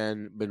this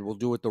again, but we'll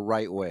do it the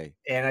right way.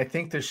 And I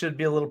think there should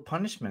be a little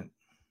punishment.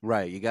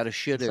 Right, you got to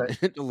shit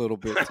It's it a little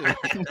bit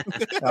too.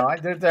 No,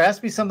 there has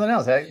to be something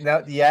else.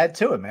 Now you add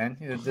to it, man.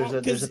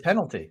 There's a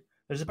penalty.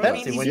 There's a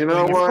penalty. You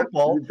know what?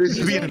 This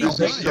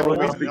is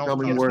football,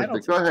 becoming worth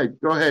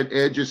it. Go ahead.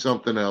 Add you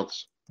something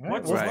else.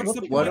 What's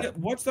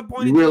the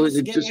point? You of really,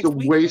 doing this it's just again a next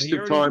week? waste He of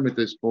already- time at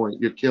this point.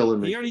 You're killing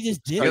me. He already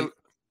just did it.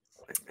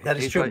 That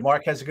is He's true. like-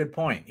 Mark has a good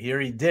point. He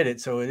already did it,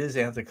 so it is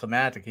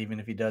anticlimactic, even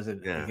if he does it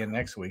again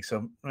next week. So,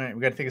 all right,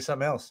 we got to think of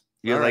something else.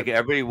 You're All like right.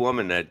 every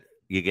woman that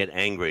you get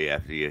angry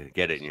after you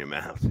get it in your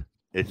mouth.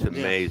 It's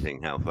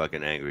amazing how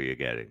fucking angry you're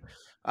getting.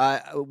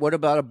 What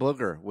about a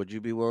booger? Would you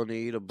be willing to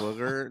eat a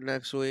booger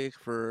next week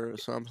for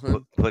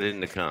something? Put it in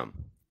the cum.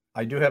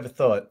 I do have a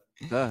thought.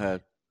 Go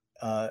ahead.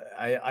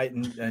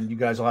 And you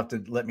guys will have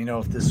to let me know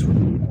if this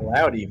would be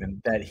allowed,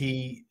 even that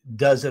he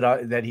does it,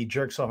 that he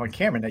jerks off on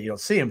camera, that you don't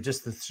see him,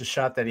 just the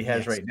shot that he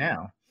has right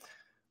now,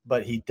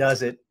 but he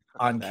does it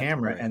on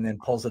camera and then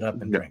pulls it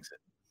up and drinks it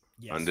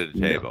under the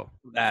table.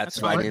 That's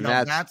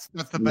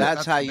the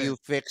that's how you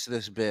fix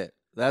this bit.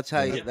 That's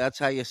how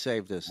you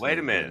save this. Wait a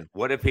thing, minute. man.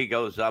 What if he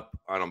goes up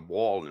on a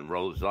wall and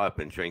rolls up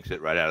and drinks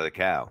it right out of the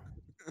cow?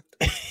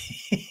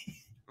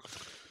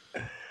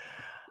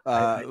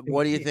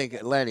 What do you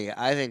think, Lenny?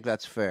 I think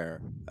that's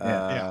fair.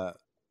 Yeah.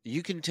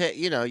 You can take,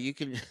 you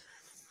can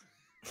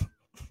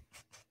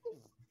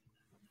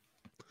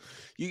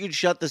you can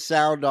shut the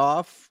sound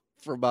off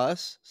from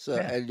us,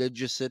 and then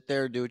just sit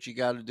there and do what you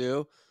got to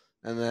do,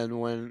 and then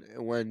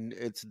when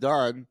it's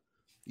done,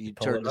 you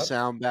turn the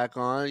sound back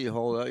on, you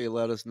hold it, you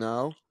let us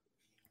know,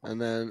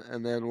 and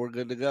then we're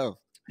good to go.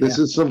 This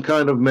is some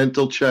kind of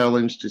mental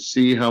challenge to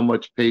see how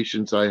much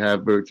patience I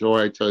have before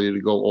I tell you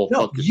to go all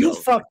fuck you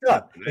yourself. fucked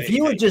up. If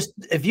you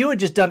had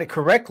just done it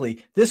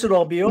correctly, this would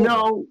all be over.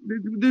 No,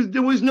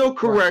 there was no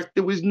correct.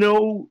 There was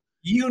no.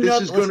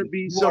 This is going to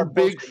be some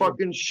big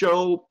fucking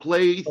show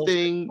play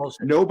thing.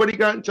 Nobody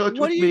got in touch with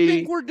What do you me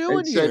think we're doing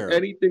and said here?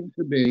 anything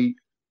to me.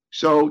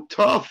 So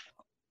tough.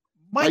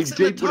 Mike's I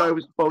did what I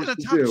was supposed to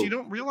do. You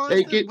don't realize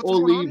Take it or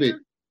leave it.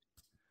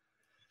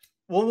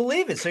 Well, we'll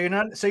leave it. So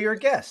you're a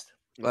guest.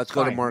 Let's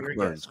go to Fine, Mark you're a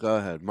Burns. guest. Go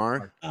ahead,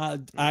 Mark.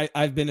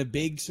 I've been a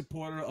big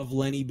supporter of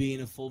Lenny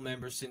being a full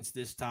member since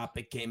this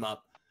topic came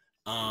up.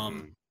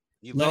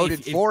 You Lenny,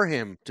 voted for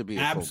him to be a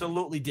full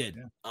absolutely did.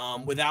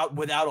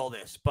 Without all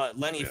this. But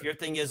Lenny, if your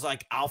thing is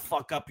like, I'll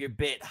fuck up your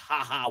bit,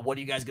 haha, what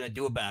are you guys gonna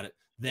do about it?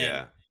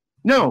 Then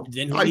No,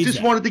 Then who I needs just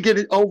that? wanted to get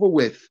it over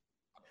with.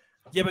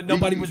 yeah, but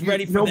nobody was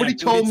ready for Nobody that.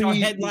 dude. told It's our me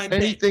headline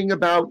bit. anything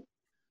about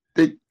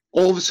that.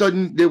 All of a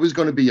sudden, there was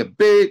going to be a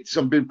bit,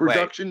 some big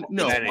production.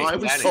 No, Lenny, I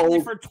was Lenny.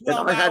 told For that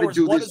 12 I had to hours,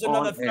 do what this is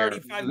another on air.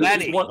 35 This is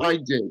Lenny. what I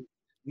did.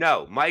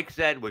 No, Mike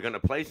said we're going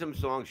to play some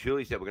songs.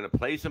 Shuli said we're going to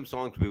play some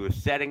sons. We were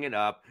setting it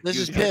up. This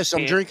You is just piss. I'm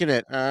can't- drinking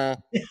it.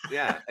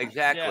 Yeah,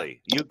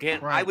 exactly. You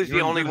can't. I Right, was the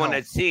you're in only good one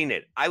health. that's seen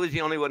it. I was the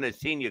only one that's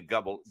seen you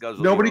guzzle.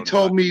 Nobody your own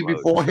told me fucking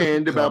load.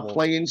 beforehand about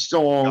playing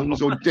songs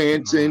or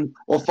dancing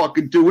or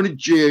fucking doing a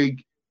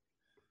jig.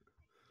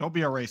 Don't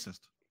be a racist.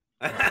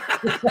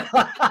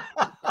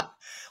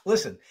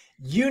 Listen,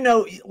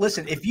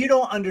 if you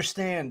don't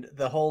understand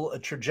the whole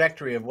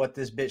trajectory of what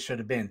this bit should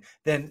have been,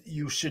 then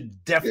you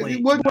should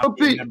definitely. What not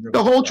be a bit? member of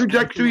The whole club.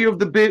 trajectory of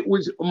the bit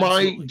was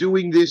my Absolutely.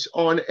 doing this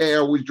on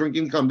air was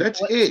drinking cum.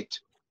 That's it.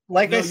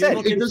 Like No, I you're said,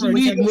 looking it doesn't for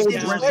need more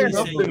attention dressing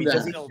up saying than you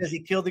that. just- does he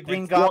kill the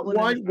Green That's- Goblin?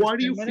 Why? in the first Why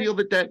do you 10 feel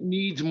minutes? that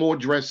needs more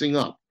dressing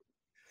up?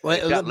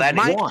 Wait, got Lenny.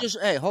 Mike Why? just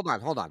hold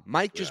on.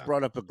 Mike just Yeah.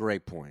 brought up a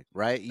great point,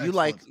 right? You Excellent.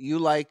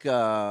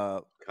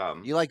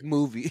 like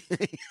movie.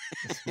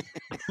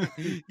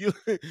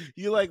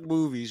 you like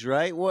movies,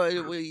 right? What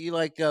you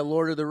like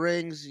Lord of the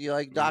Rings? You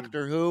like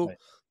Doctor Who? Right.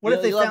 What if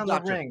You they love found the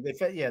Doctor- ring?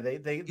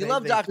 They You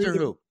love they Doctor threw the-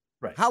 Who.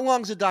 Right. How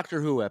long's a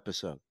Doctor Who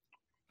episode?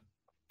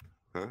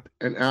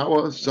 An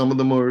hour. Some of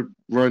them are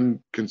run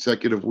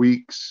consecutive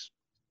weeks,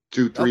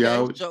 2-3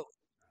 hours.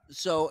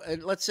 So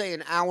and let's say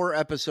an hour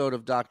episode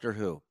of Doctor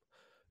Who.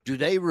 Do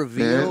they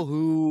reveal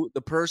who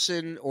the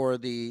person or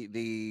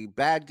the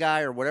bad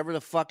guy or whatever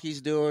the fuck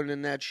he's doing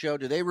in that show?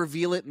 Do they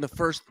reveal it in the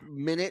first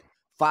minute,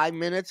 5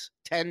 minutes,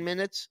 10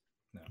 minutes?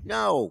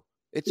 No.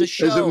 It's a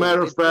show. As a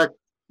matter of fact,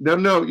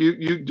 no.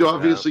 You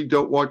obviously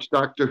don't watch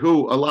Doctor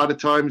Who. A lot of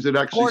times it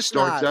Of actually course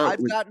starts not. out I've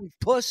with gotten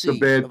pussy. the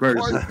bad Of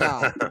course person.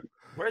 not.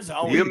 Where's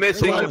Owen? You're A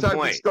missing lot the of times it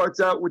point. starts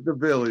out with the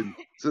villain.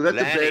 So that's a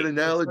Lenny. bad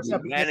analogy. What's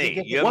up, because Lenny, they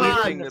get you're the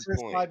missing in the the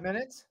first point. 5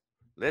 minutes.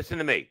 Listen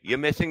to me. You're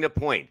missing the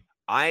point.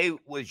 I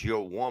was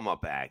your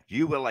warm-up act.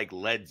 You were like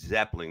Led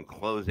Zeppelin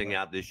closing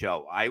out the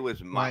show. I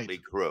was Motley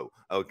Crue.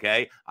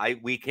 Okay,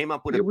 we came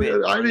up with a bit.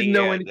 I on didn't the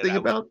know air anything that I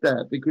about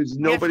that because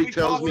nobody we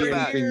tells talked me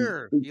about anything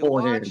it. You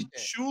beforehand. watched it.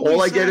 Shuli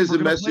All I get said is we're a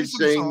gonna play message some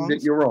saying that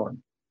songs. you're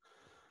on.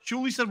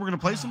 Shuli said we're going to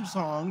play some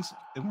songs,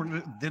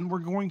 and then we're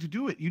going to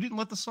do it. You didn't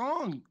let the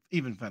song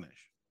even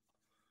finish.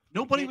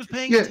 Nobody was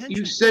paying Yeah, attention.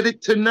 you said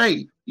it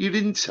tonight. You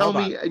didn't tell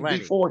Hold me on, Lenny.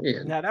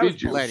 beforehand. Nah, that was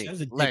did you? bullshit. That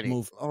was a dick Lenny,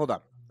 move. hold on.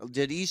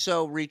 Did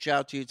ESO reach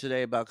out to you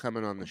today about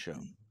coming on the show?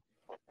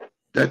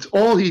 That's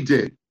all he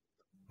did.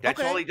 That's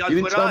Okay. all he does He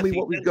didn't with tell us. me He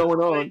what was sends us going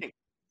on. things.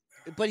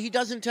 But he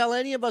doesn't tell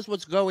any of us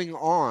what's going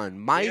on.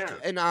 Mike Yeah.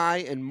 and I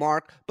and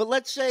Mark. But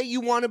let's say you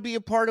want to be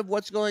a part of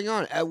what's going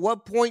on. At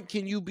what point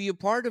can you be a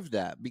part of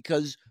that?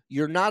 Because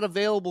you're not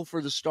available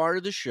for the start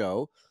of the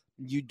show.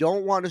 You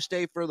don't want to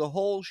stay for the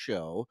whole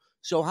show.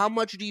 So how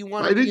much do you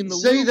want to I be in didn't the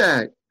say loop?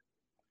 that.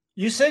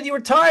 You said you were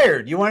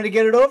tired. You wanted to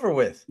get it over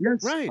with.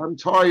 Yes, Right. I'm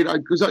tired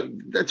because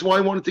that's why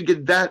I wanted to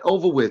get that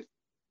over with,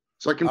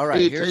 so I can All right,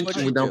 pay here's what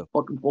attention you without do.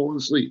 fucking falling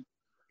asleep.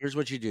 Here's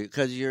what you do,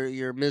 because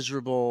you're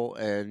miserable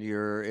and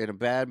you're in a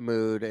bad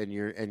mood and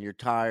you're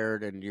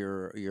tired and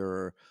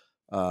you're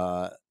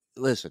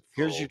listen,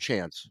 here's your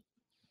chance.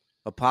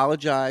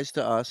 Apologize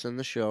to us in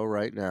the show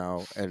right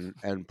now and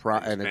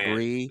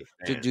agree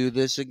to do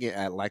this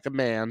again like a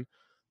man.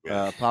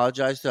 Yeah.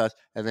 Apologize to us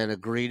and then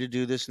agree to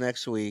do this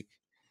next week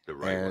The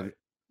right way.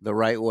 the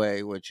right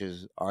way, which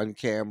is on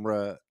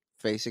camera,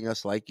 facing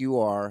us like you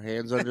are,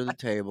 hands under the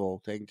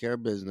table, taking care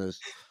of business.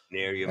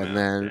 Near your And mouth,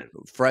 then man.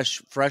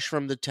 fresh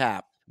from the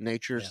tap,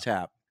 nature's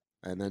tap,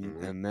 and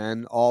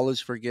then all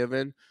is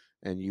forgiven,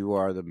 and you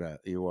are the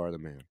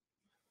man.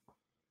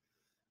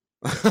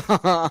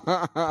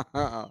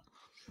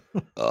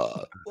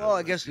 Well,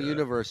 I guess the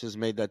universe has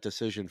made that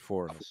decision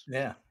for us.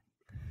 Yeah.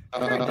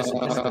 Very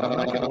dismissive. I'm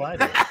not gonna lie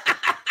to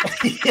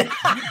you.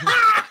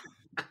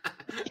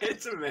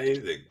 It's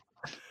amazing.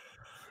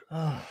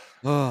 Oh,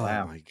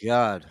 wow. My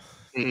God.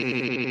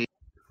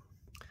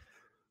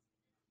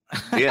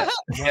 Yeah.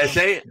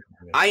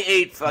 I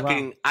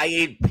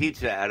ate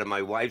pizza out of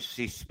my wife's.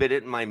 She spit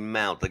it in my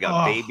mouth like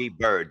a baby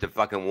bird to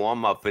fucking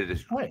warm up for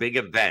this big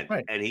event.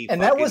 Right.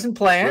 And that wasn't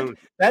planned.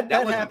 That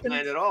wasn't happened.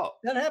 planned at all.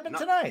 That happened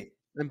tonight.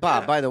 And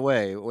Bob, by the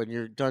way, when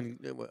you're done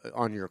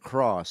on your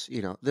cross,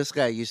 this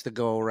guy used to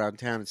go around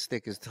town and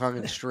stick his tongue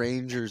in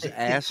strangers'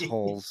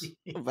 assholes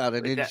about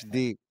an inch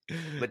deep.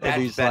 But And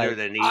that's he's better like,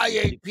 than I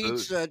eating ate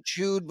pizza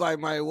chewed by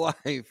my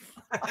wife.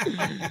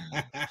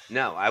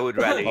 No, I would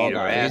rather Hold eat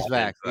her on, ass he's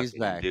back. than He's fucking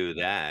back. do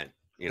that.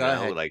 Go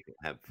ahead. Like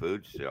have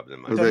food shoved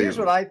in my So here's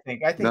what I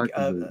think. I think,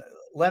 Not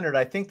Leonard,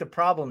 I think the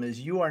problem is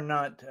you are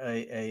not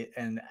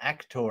an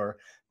actor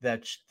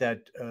that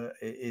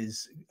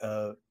is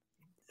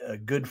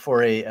good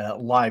for a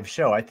live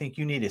show. I think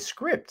you need a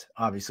script,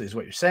 obviously, is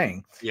what you're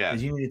saying. Yeah.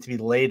 You need it to be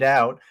laid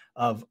out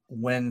of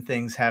when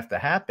things have to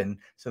happen,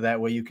 so that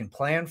way you can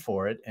plan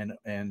for it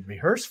and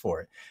rehearse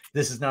for it.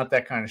 This is not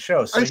that kind of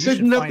show. So I you said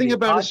should nothing find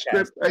about a podcast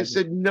script. I that-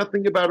 said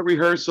nothing about a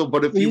rehearsal.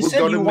 But if Well, you you were said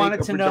going you to wanted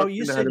make a to know. production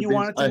You out said of you this,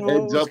 wanted to a know what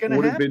heads was up going to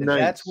would have been happen. nice.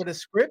 That's what a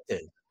script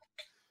is.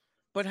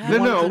 But You how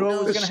want to No, know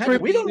what was a going to happen.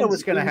 script We don't know what's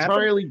is going to happen.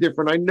 entirely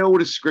different. I know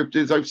what a script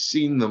is. I've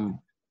seen them.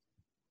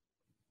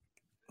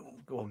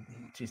 Well,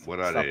 geez, What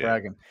are stop they?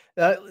 bragging.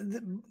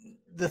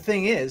 The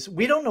thing is,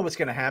 we don't know what's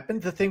going to happen.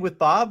 The thing with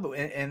Bob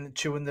and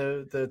chewing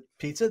the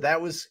pizza, that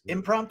was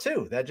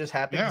impromptu. That just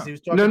happened because he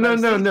was talking No, about no,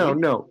 his no, teeth. no,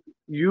 no.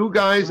 You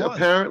guys It was.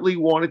 apparently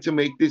wanted to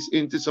make this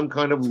into some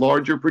kind of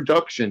larger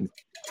production.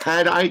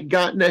 Had I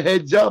gotten a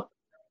heads up,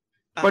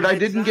 but I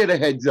didn't get a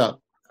heads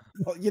up.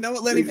 Well, you know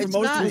what, Lenny? For It's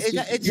most not- of us,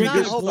 it's you not-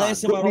 get a hold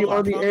glass on. of Put me our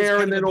on the Tom is air,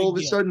 kind and of then a all of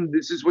big a deal. sudden,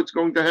 this is what's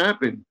going to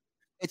happen.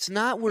 It's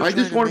not. We're I trying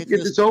just to want to make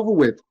get this over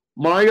with.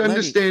 My Lenny.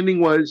 understanding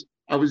was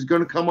I was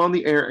going to come on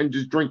the air and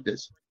just drink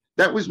this.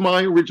 That was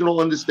my original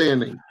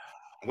understanding.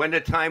 When the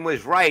time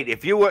was right.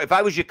 If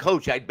I was your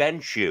coach, I'd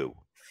bench you.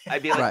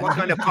 I'd be like, Right. what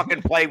kind of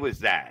fucking play was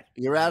that?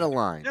 You're out of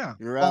line. Yeah,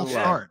 You're out false of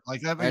line. start.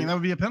 Like that. And- that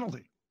would be a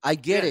penalty. I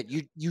get it.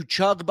 You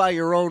chug by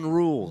your own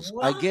rules.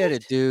 I get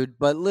it, dude.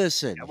 But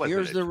listen, That wasn't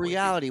here's a the choice.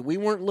 reality. We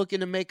weren't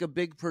looking to make a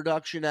big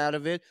production out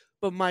of it,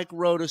 but Mike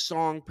wrote a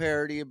song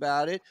parody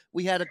about it.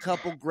 We had a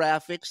couple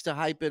graphics to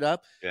hype it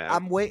up. Yeah.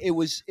 It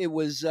was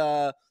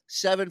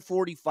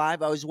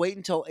 7:45. I was waiting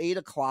until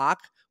 8:00.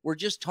 We're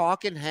just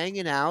talking,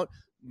 hanging out,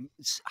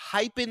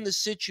 hyping the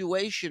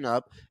situation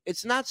up.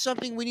 It's not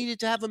something we needed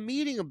to have a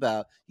meeting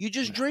about. You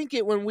just drink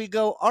it when we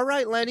go, all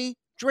right, Lenny,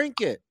 drink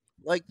it.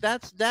 Like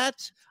that's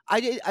I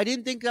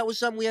didn't think that was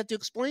something we had to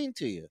explain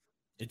to you.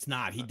 It's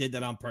not. He did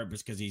that on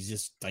purpose because he's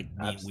just like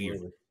being weird.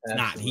 Absolutely. It's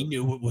not. He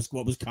knew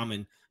what was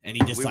coming, and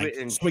he just We like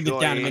were swinged it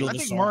down the middle I of the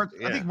think song. Mark.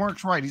 Yeah. I think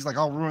Mark's right. He's like,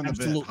 I'll ruin the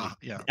Absolutely.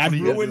 bit. Yeah, I what are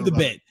you gonna ruined do the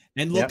about it? bit.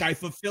 And look, Yep. I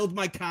fulfilled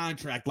my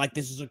contract like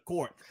this is a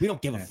court. We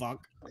don't give a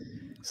fuck.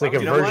 It's like a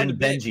You know version The of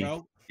bit, Benji.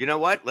 bro. You know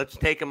what? Let's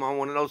take him on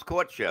one of those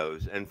court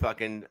shows and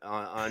fucking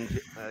on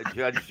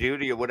Judge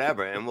Judy or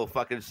whatever, and we'll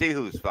fucking see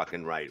who's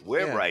fucking right.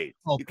 We're Yeah. right.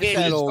 Oh, You please can't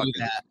that do old-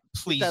 that.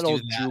 Please that do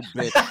old that. Jew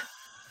bitch.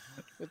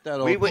 Get that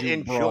We old were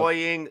Jew broad.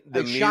 enjoying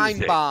the Hey, Shine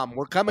music. Bomb,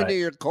 we're coming to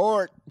your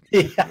court.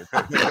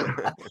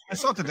 I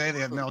saw today they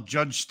have now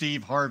Judge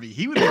Steve Harvey.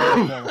 He would be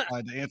very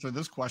qualified to answer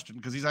this question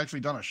because he's actually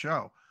done a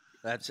show.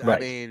 That's Right. I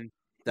mean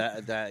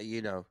that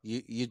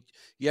you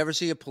ever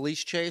see a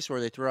police chase where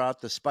they throw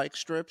out the spike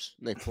strips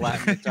and they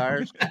flatten the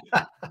tires?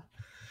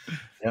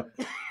 Yep.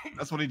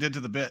 That's what he did to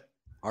the bit.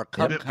 Our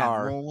cum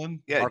car,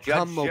 rolling. our Judge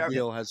cum Jerry.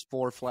 mobile has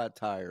 4 flat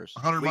tires.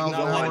 100 We miles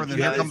can an go hour, on and then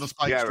here Judge come the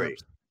spike Jerry.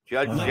 strips.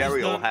 Judge Lenny's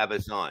Jerry will done- have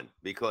us on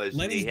because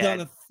Lenny's he done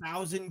had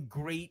 1,000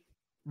 great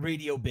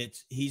radio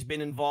bits. He's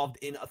been involved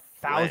in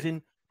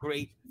 1,000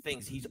 great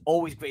things. He's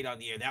always great on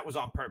the air. That was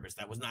on purpose.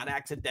 That was not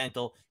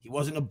accidental. He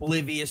wasn't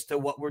oblivious to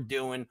what we're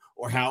doing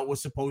or how it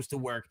was supposed to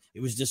work.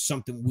 It was just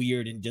something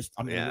weird and just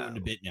I'm gonna ruin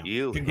a bit now.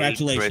 You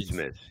Congratulations. hate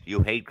Christmas.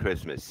 You hate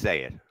Christmas.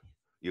 Say it.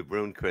 You've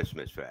ruined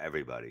Christmas for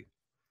everybody.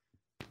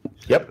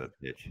 Yep. Son of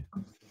a bitch.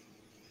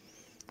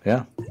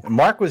 Yeah.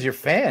 Mark was your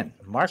fan.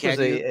 Mark Can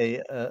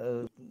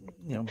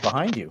was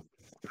behind you.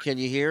 Can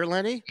you hear,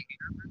 Lenny?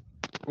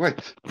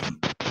 What?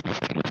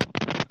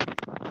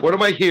 What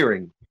am I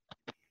hearing?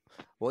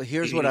 Well,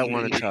 here's what I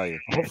want to tell you.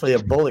 Hopefully, a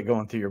bullet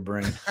going through your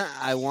brain.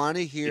 I want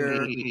to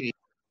hear.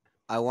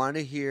 I want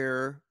to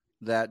hear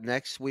that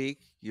next week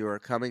you are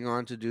coming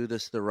on to do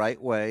this the right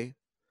way,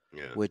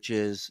 which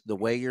is the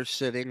way you're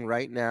sitting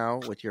right now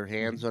with your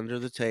hands under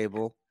the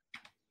table,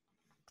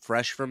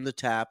 fresh from the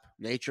tap,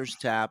 nature's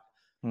tap,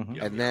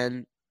 and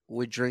then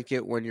we drink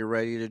it when you're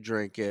ready to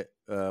drink it.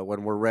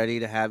 When we're ready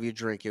to have you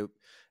drink it,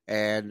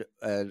 and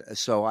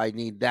so I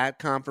need that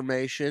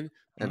confirmation.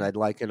 And I'd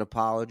like an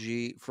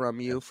apology from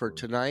you for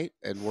tonight,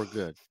 and we're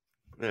good.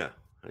 Yeah,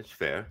 that's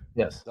fair.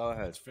 Yes. Go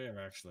ahead. That's fair,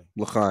 actually.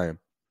 L'chaim.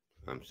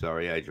 I'm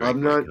sorry I drank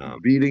I'm my not cum.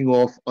 beating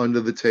off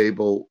under the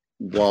table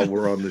while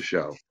we're on the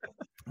show.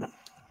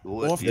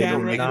 Off You don't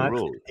camera, make the not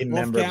rules. a off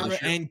member of the camera,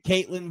 show. and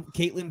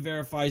Caitlin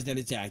verifies that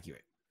it's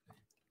accurate.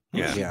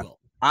 Yeah. She Yeah. will.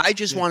 I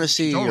just want to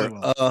see totally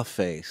your will.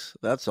 face.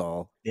 That's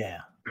all. Yeah.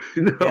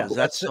 No. Is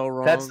that so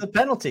wrong? That's the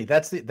penalty.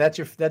 That's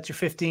your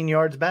 15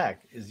 yards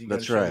back. Is you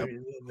That's gotta show right.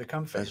 The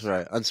cum face. That's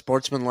right.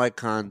 Unsportsmanlike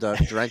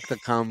conduct. Drank the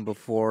cum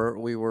before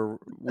we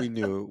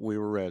knew we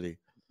were ready.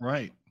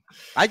 Right.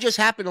 I just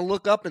happened to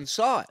look up and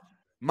saw it.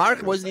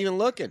 Mark wasn't even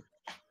looking.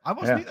 I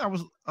wasn't. I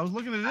was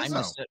looking at I this.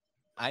 missed it.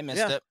 I missed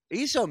Yeah, it.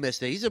 Iso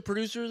missed it. He's a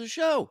producer of the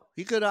show.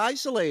 He could have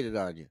isolated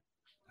on you.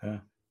 Yeah.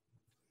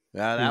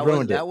 Yeah, He that was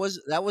ruined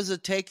that was a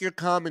take your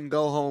cum and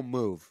go home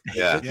move. You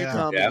Yeah. took your Yeah.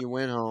 cum Yeah. and you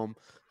went home.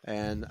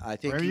 And I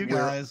think Where are you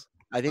guys?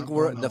 I think I'm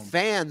we're going the home.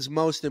 fans.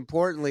 Most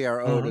importantly, are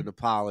owed Mhm. an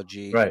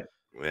apology. Right.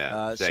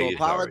 Yeah. So say you're sorry.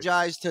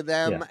 apologize to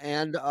them Yeah.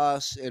 and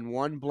us in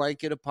one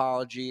blanket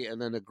apology,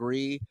 and then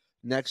agree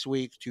next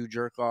week to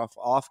jerk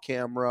off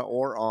camera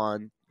or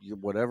on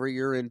whatever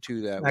you're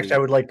into that Actually,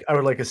 week. I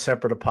would like a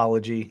separate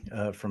apology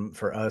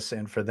for us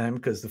and for them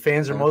because the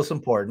fans are most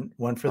important.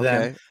 One for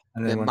them, Okay.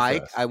 and then And one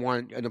Mike, for us. I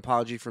want an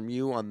apology from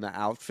you on the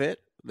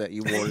outfit that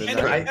you wore And,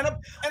 tonight.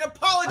 an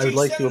apology, I would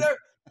like to- Senator.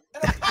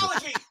 An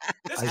apology.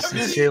 This I committee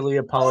sincerely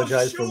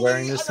apologize for Shuli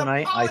wearing this an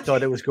tonight. I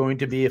thought it was going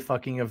to be a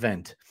fucking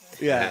event.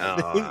 Yeah,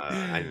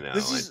 I know.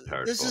 This it's is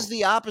hurtful.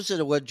 the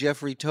opposite of what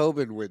Jeffrey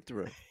Tobin went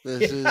through.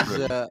 This is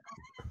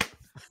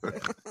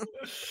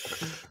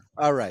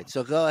all right.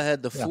 So go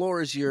ahead. The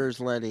floor is yours,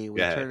 Lenny.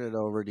 We Yeah. turn it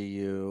over to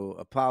you.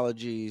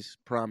 Apologies,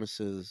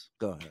 promises.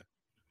 Go ahead.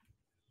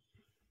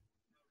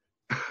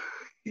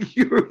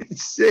 You're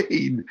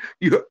insane.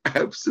 You're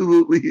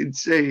absolutely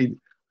insane.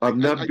 I'm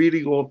not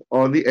beating off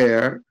on the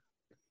air,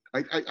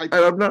 and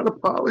I'm not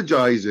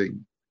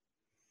apologizing.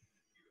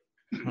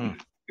 All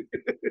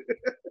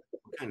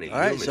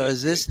right. So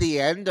is this the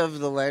end of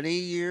the Lenny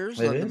years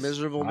It on the is?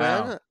 Miserable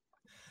Wow. Man?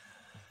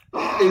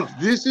 If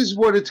this is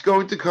what it's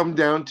going to come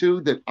down to,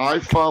 that I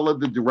followed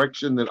the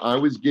direction that I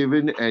was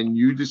given, and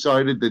you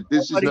decided that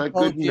this Nobody is not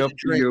told good you to enough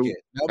for drink you, it.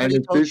 Nobody and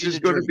if told this you is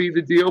to going to drink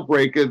be the deal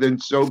breaker, then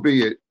so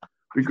be it.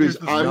 Because Here's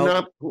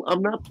the-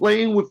 I'm not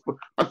playing with.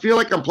 I feel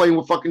like I'm playing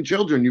with fucking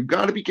children. You've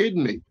got to be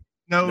kidding me.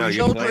 No, No, he's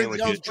you're Children playing with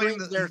don't your-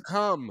 drink their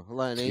cum,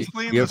 Lenny. He's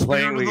playing You're the spirit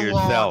playing of with the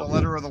law, yourself. the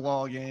letter of the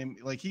law game.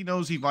 Like he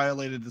knows he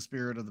violated the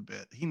spirit of the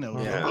bit. He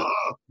knows. Yeah. that.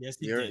 Yes,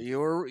 he You're, did.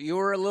 you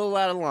were a little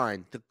out of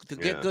line to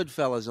get Yeah. good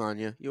fellas on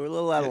you. You were a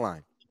little out of Yeah.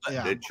 line.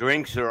 Yeah. The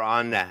drinks are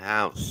on the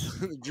house.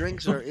 The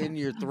drinks are in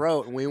your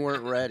throat, and we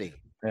weren't ready.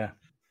 Very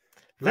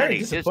Lenny,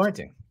 just-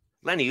 disappointing.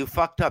 Lenny, you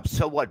fucked up.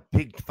 So what?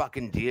 Big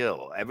fucking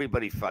deal.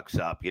 Everybody fucks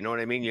up. You know what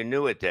I mean? You're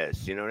new at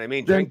this. You know what I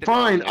mean? Then Drink the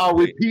fine, next I'll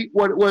week. repeat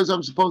what it was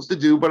I'm supposed to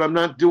do, but I'm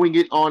not doing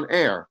it on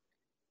air.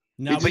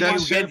 No, It's we that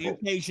want simple.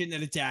 verification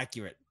that it's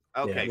accurate.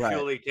 Okay, Yeah. Right.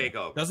 Shuli, take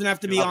over. Doesn't have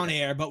to be Okay. on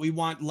air, but we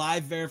want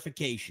live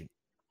verification.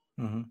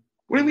 Mhm.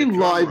 What do you mean The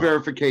live drummer.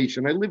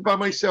 verification? I live by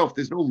myself.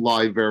 There's no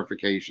live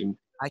verification.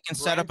 I can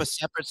set up a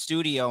separate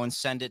studio and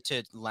send it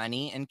to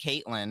Lenny and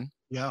Caitlin,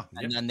 Yeah.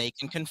 and then they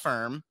can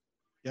confirm.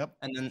 Yep.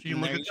 And then She can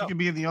and look there at. you She go. can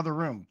be in the other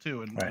room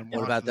too. And, Right. and What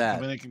watch about and that?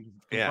 come in and confirm.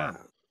 Yeah.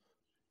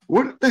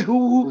 What the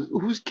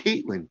who's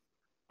Caitlin?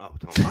 Oh,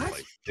 don't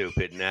play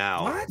stupid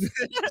now. What? She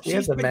She's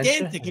has dementia,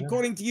 pedantic. yeah.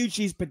 According to you,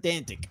 she's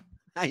pedantic.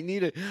 I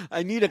need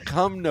a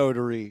cum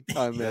notary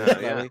on this.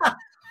 Yeah, Lenny,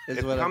 is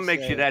If what cum I'm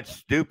makes you saying. that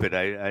stupid,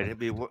 I'd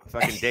be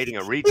fucking dating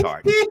a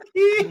retard.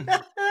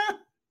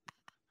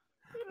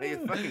 Are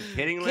you fucking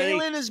kidding, Lenny?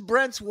 Caitlin is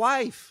Brent's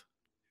wife.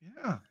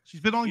 Yeah. She's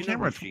been on You know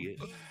camera. who she is.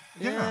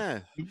 Yeah.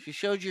 She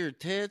showed you her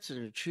tits and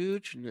her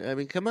chooch. And, I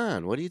mean, come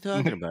on. What are you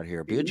talking about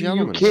here? Be a You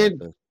gentleman. can't-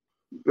 about this.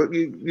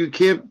 You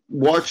can't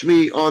watch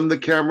me on the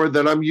camera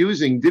that I'm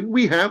using. Didn't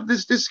we have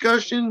this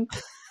discussion?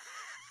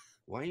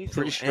 Why are you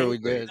Pretty sure we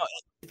did.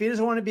 If he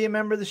doesn't want to be a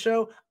member of the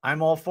show,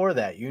 I'm all for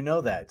that. You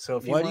know that. So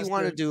if what do you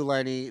want to do,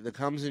 Lenny? That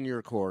comes in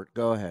your court.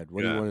 Go ahead.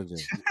 What do you want to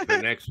do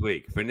for next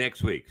week? For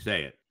next week,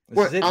 say it.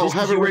 What? I'll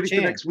have it ready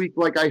for next week,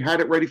 like I had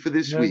it ready for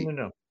this week.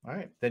 No. All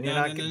right, then you're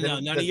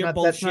none of your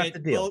bullshit. That's not the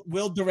deal.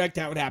 We'll direct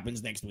how it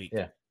happens next week.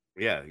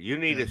 Yeah. You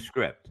need a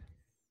script.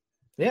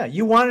 Yeah,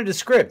 you wanted a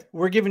script.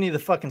 We're giving you the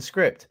fucking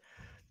script.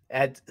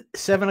 At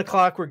 7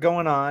 o'clock, we're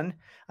going on.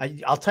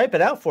 I'll type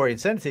it out for you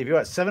and send it to you. If you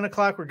want 7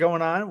 o'clock, we're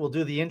going on. We'll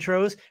do the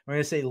intros. We're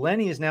going to say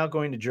Lenny is now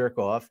going to jerk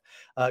off.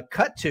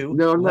 Cut to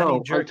Lenny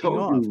jerking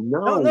off.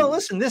 No.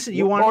 Listen.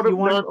 You wanted a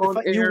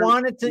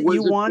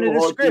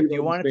script.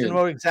 You wanted to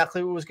know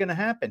exactly what was going to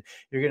happen.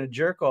 You're going to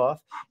jerk off,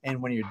 and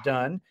when you're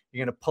done,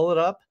 you're going to pull it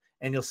up,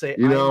 and you'll say,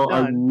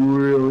 I'm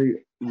really,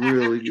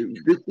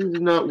 this is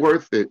not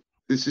worth it.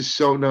 This is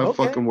so not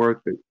fucking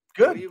worth it.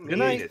 Good. Good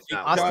night.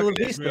 Hasta la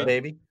vista,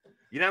 baby.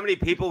 You know how many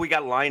people we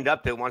got lined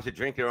up that wants to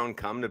drink their own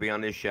cum to be on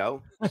this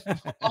show?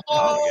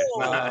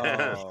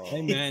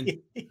 Hey, man.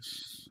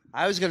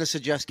 I was going to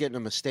suggest getting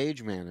him a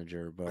stage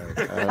manager, but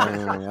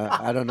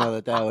I don't know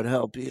that would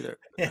help either.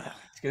 Yeah,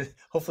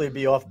 hopefully it'll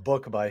be off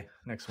book by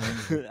next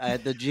Wednesday.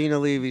 The Gina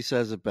Levy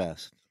says it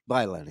best.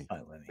 Bye, Lenny.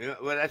 Bye, Lenny.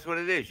 Well, that's what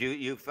it is.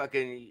 You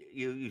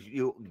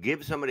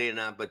give somebody an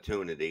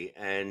opportunity,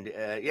 and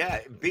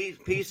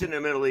peace in the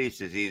Middle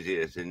East is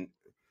easiest. And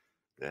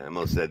I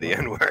almost said the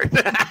N-word.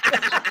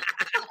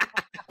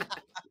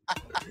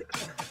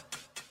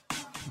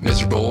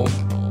 Miserable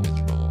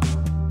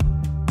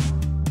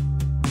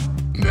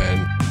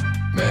men,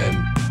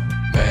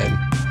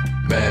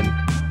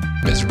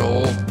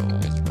 miserable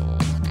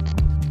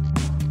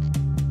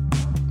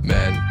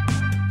men,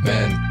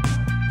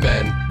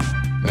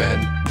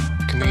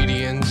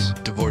 comedians,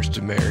 divorced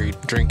and married,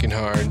 drinking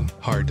hard,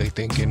 hardly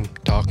thinking,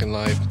 talking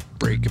life,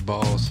 breaking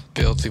balls,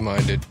 filthy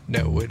minded,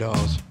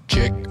 know-it-alls,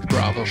 chick,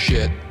 problem,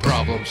 shit,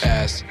 problems,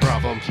 ass,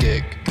 problem,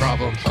 dick,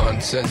 problem,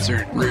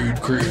 uncensored, rude,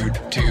 crude,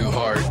 too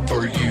hard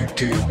for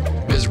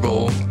YouTube,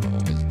 miserable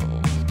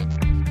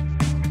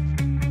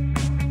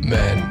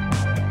men.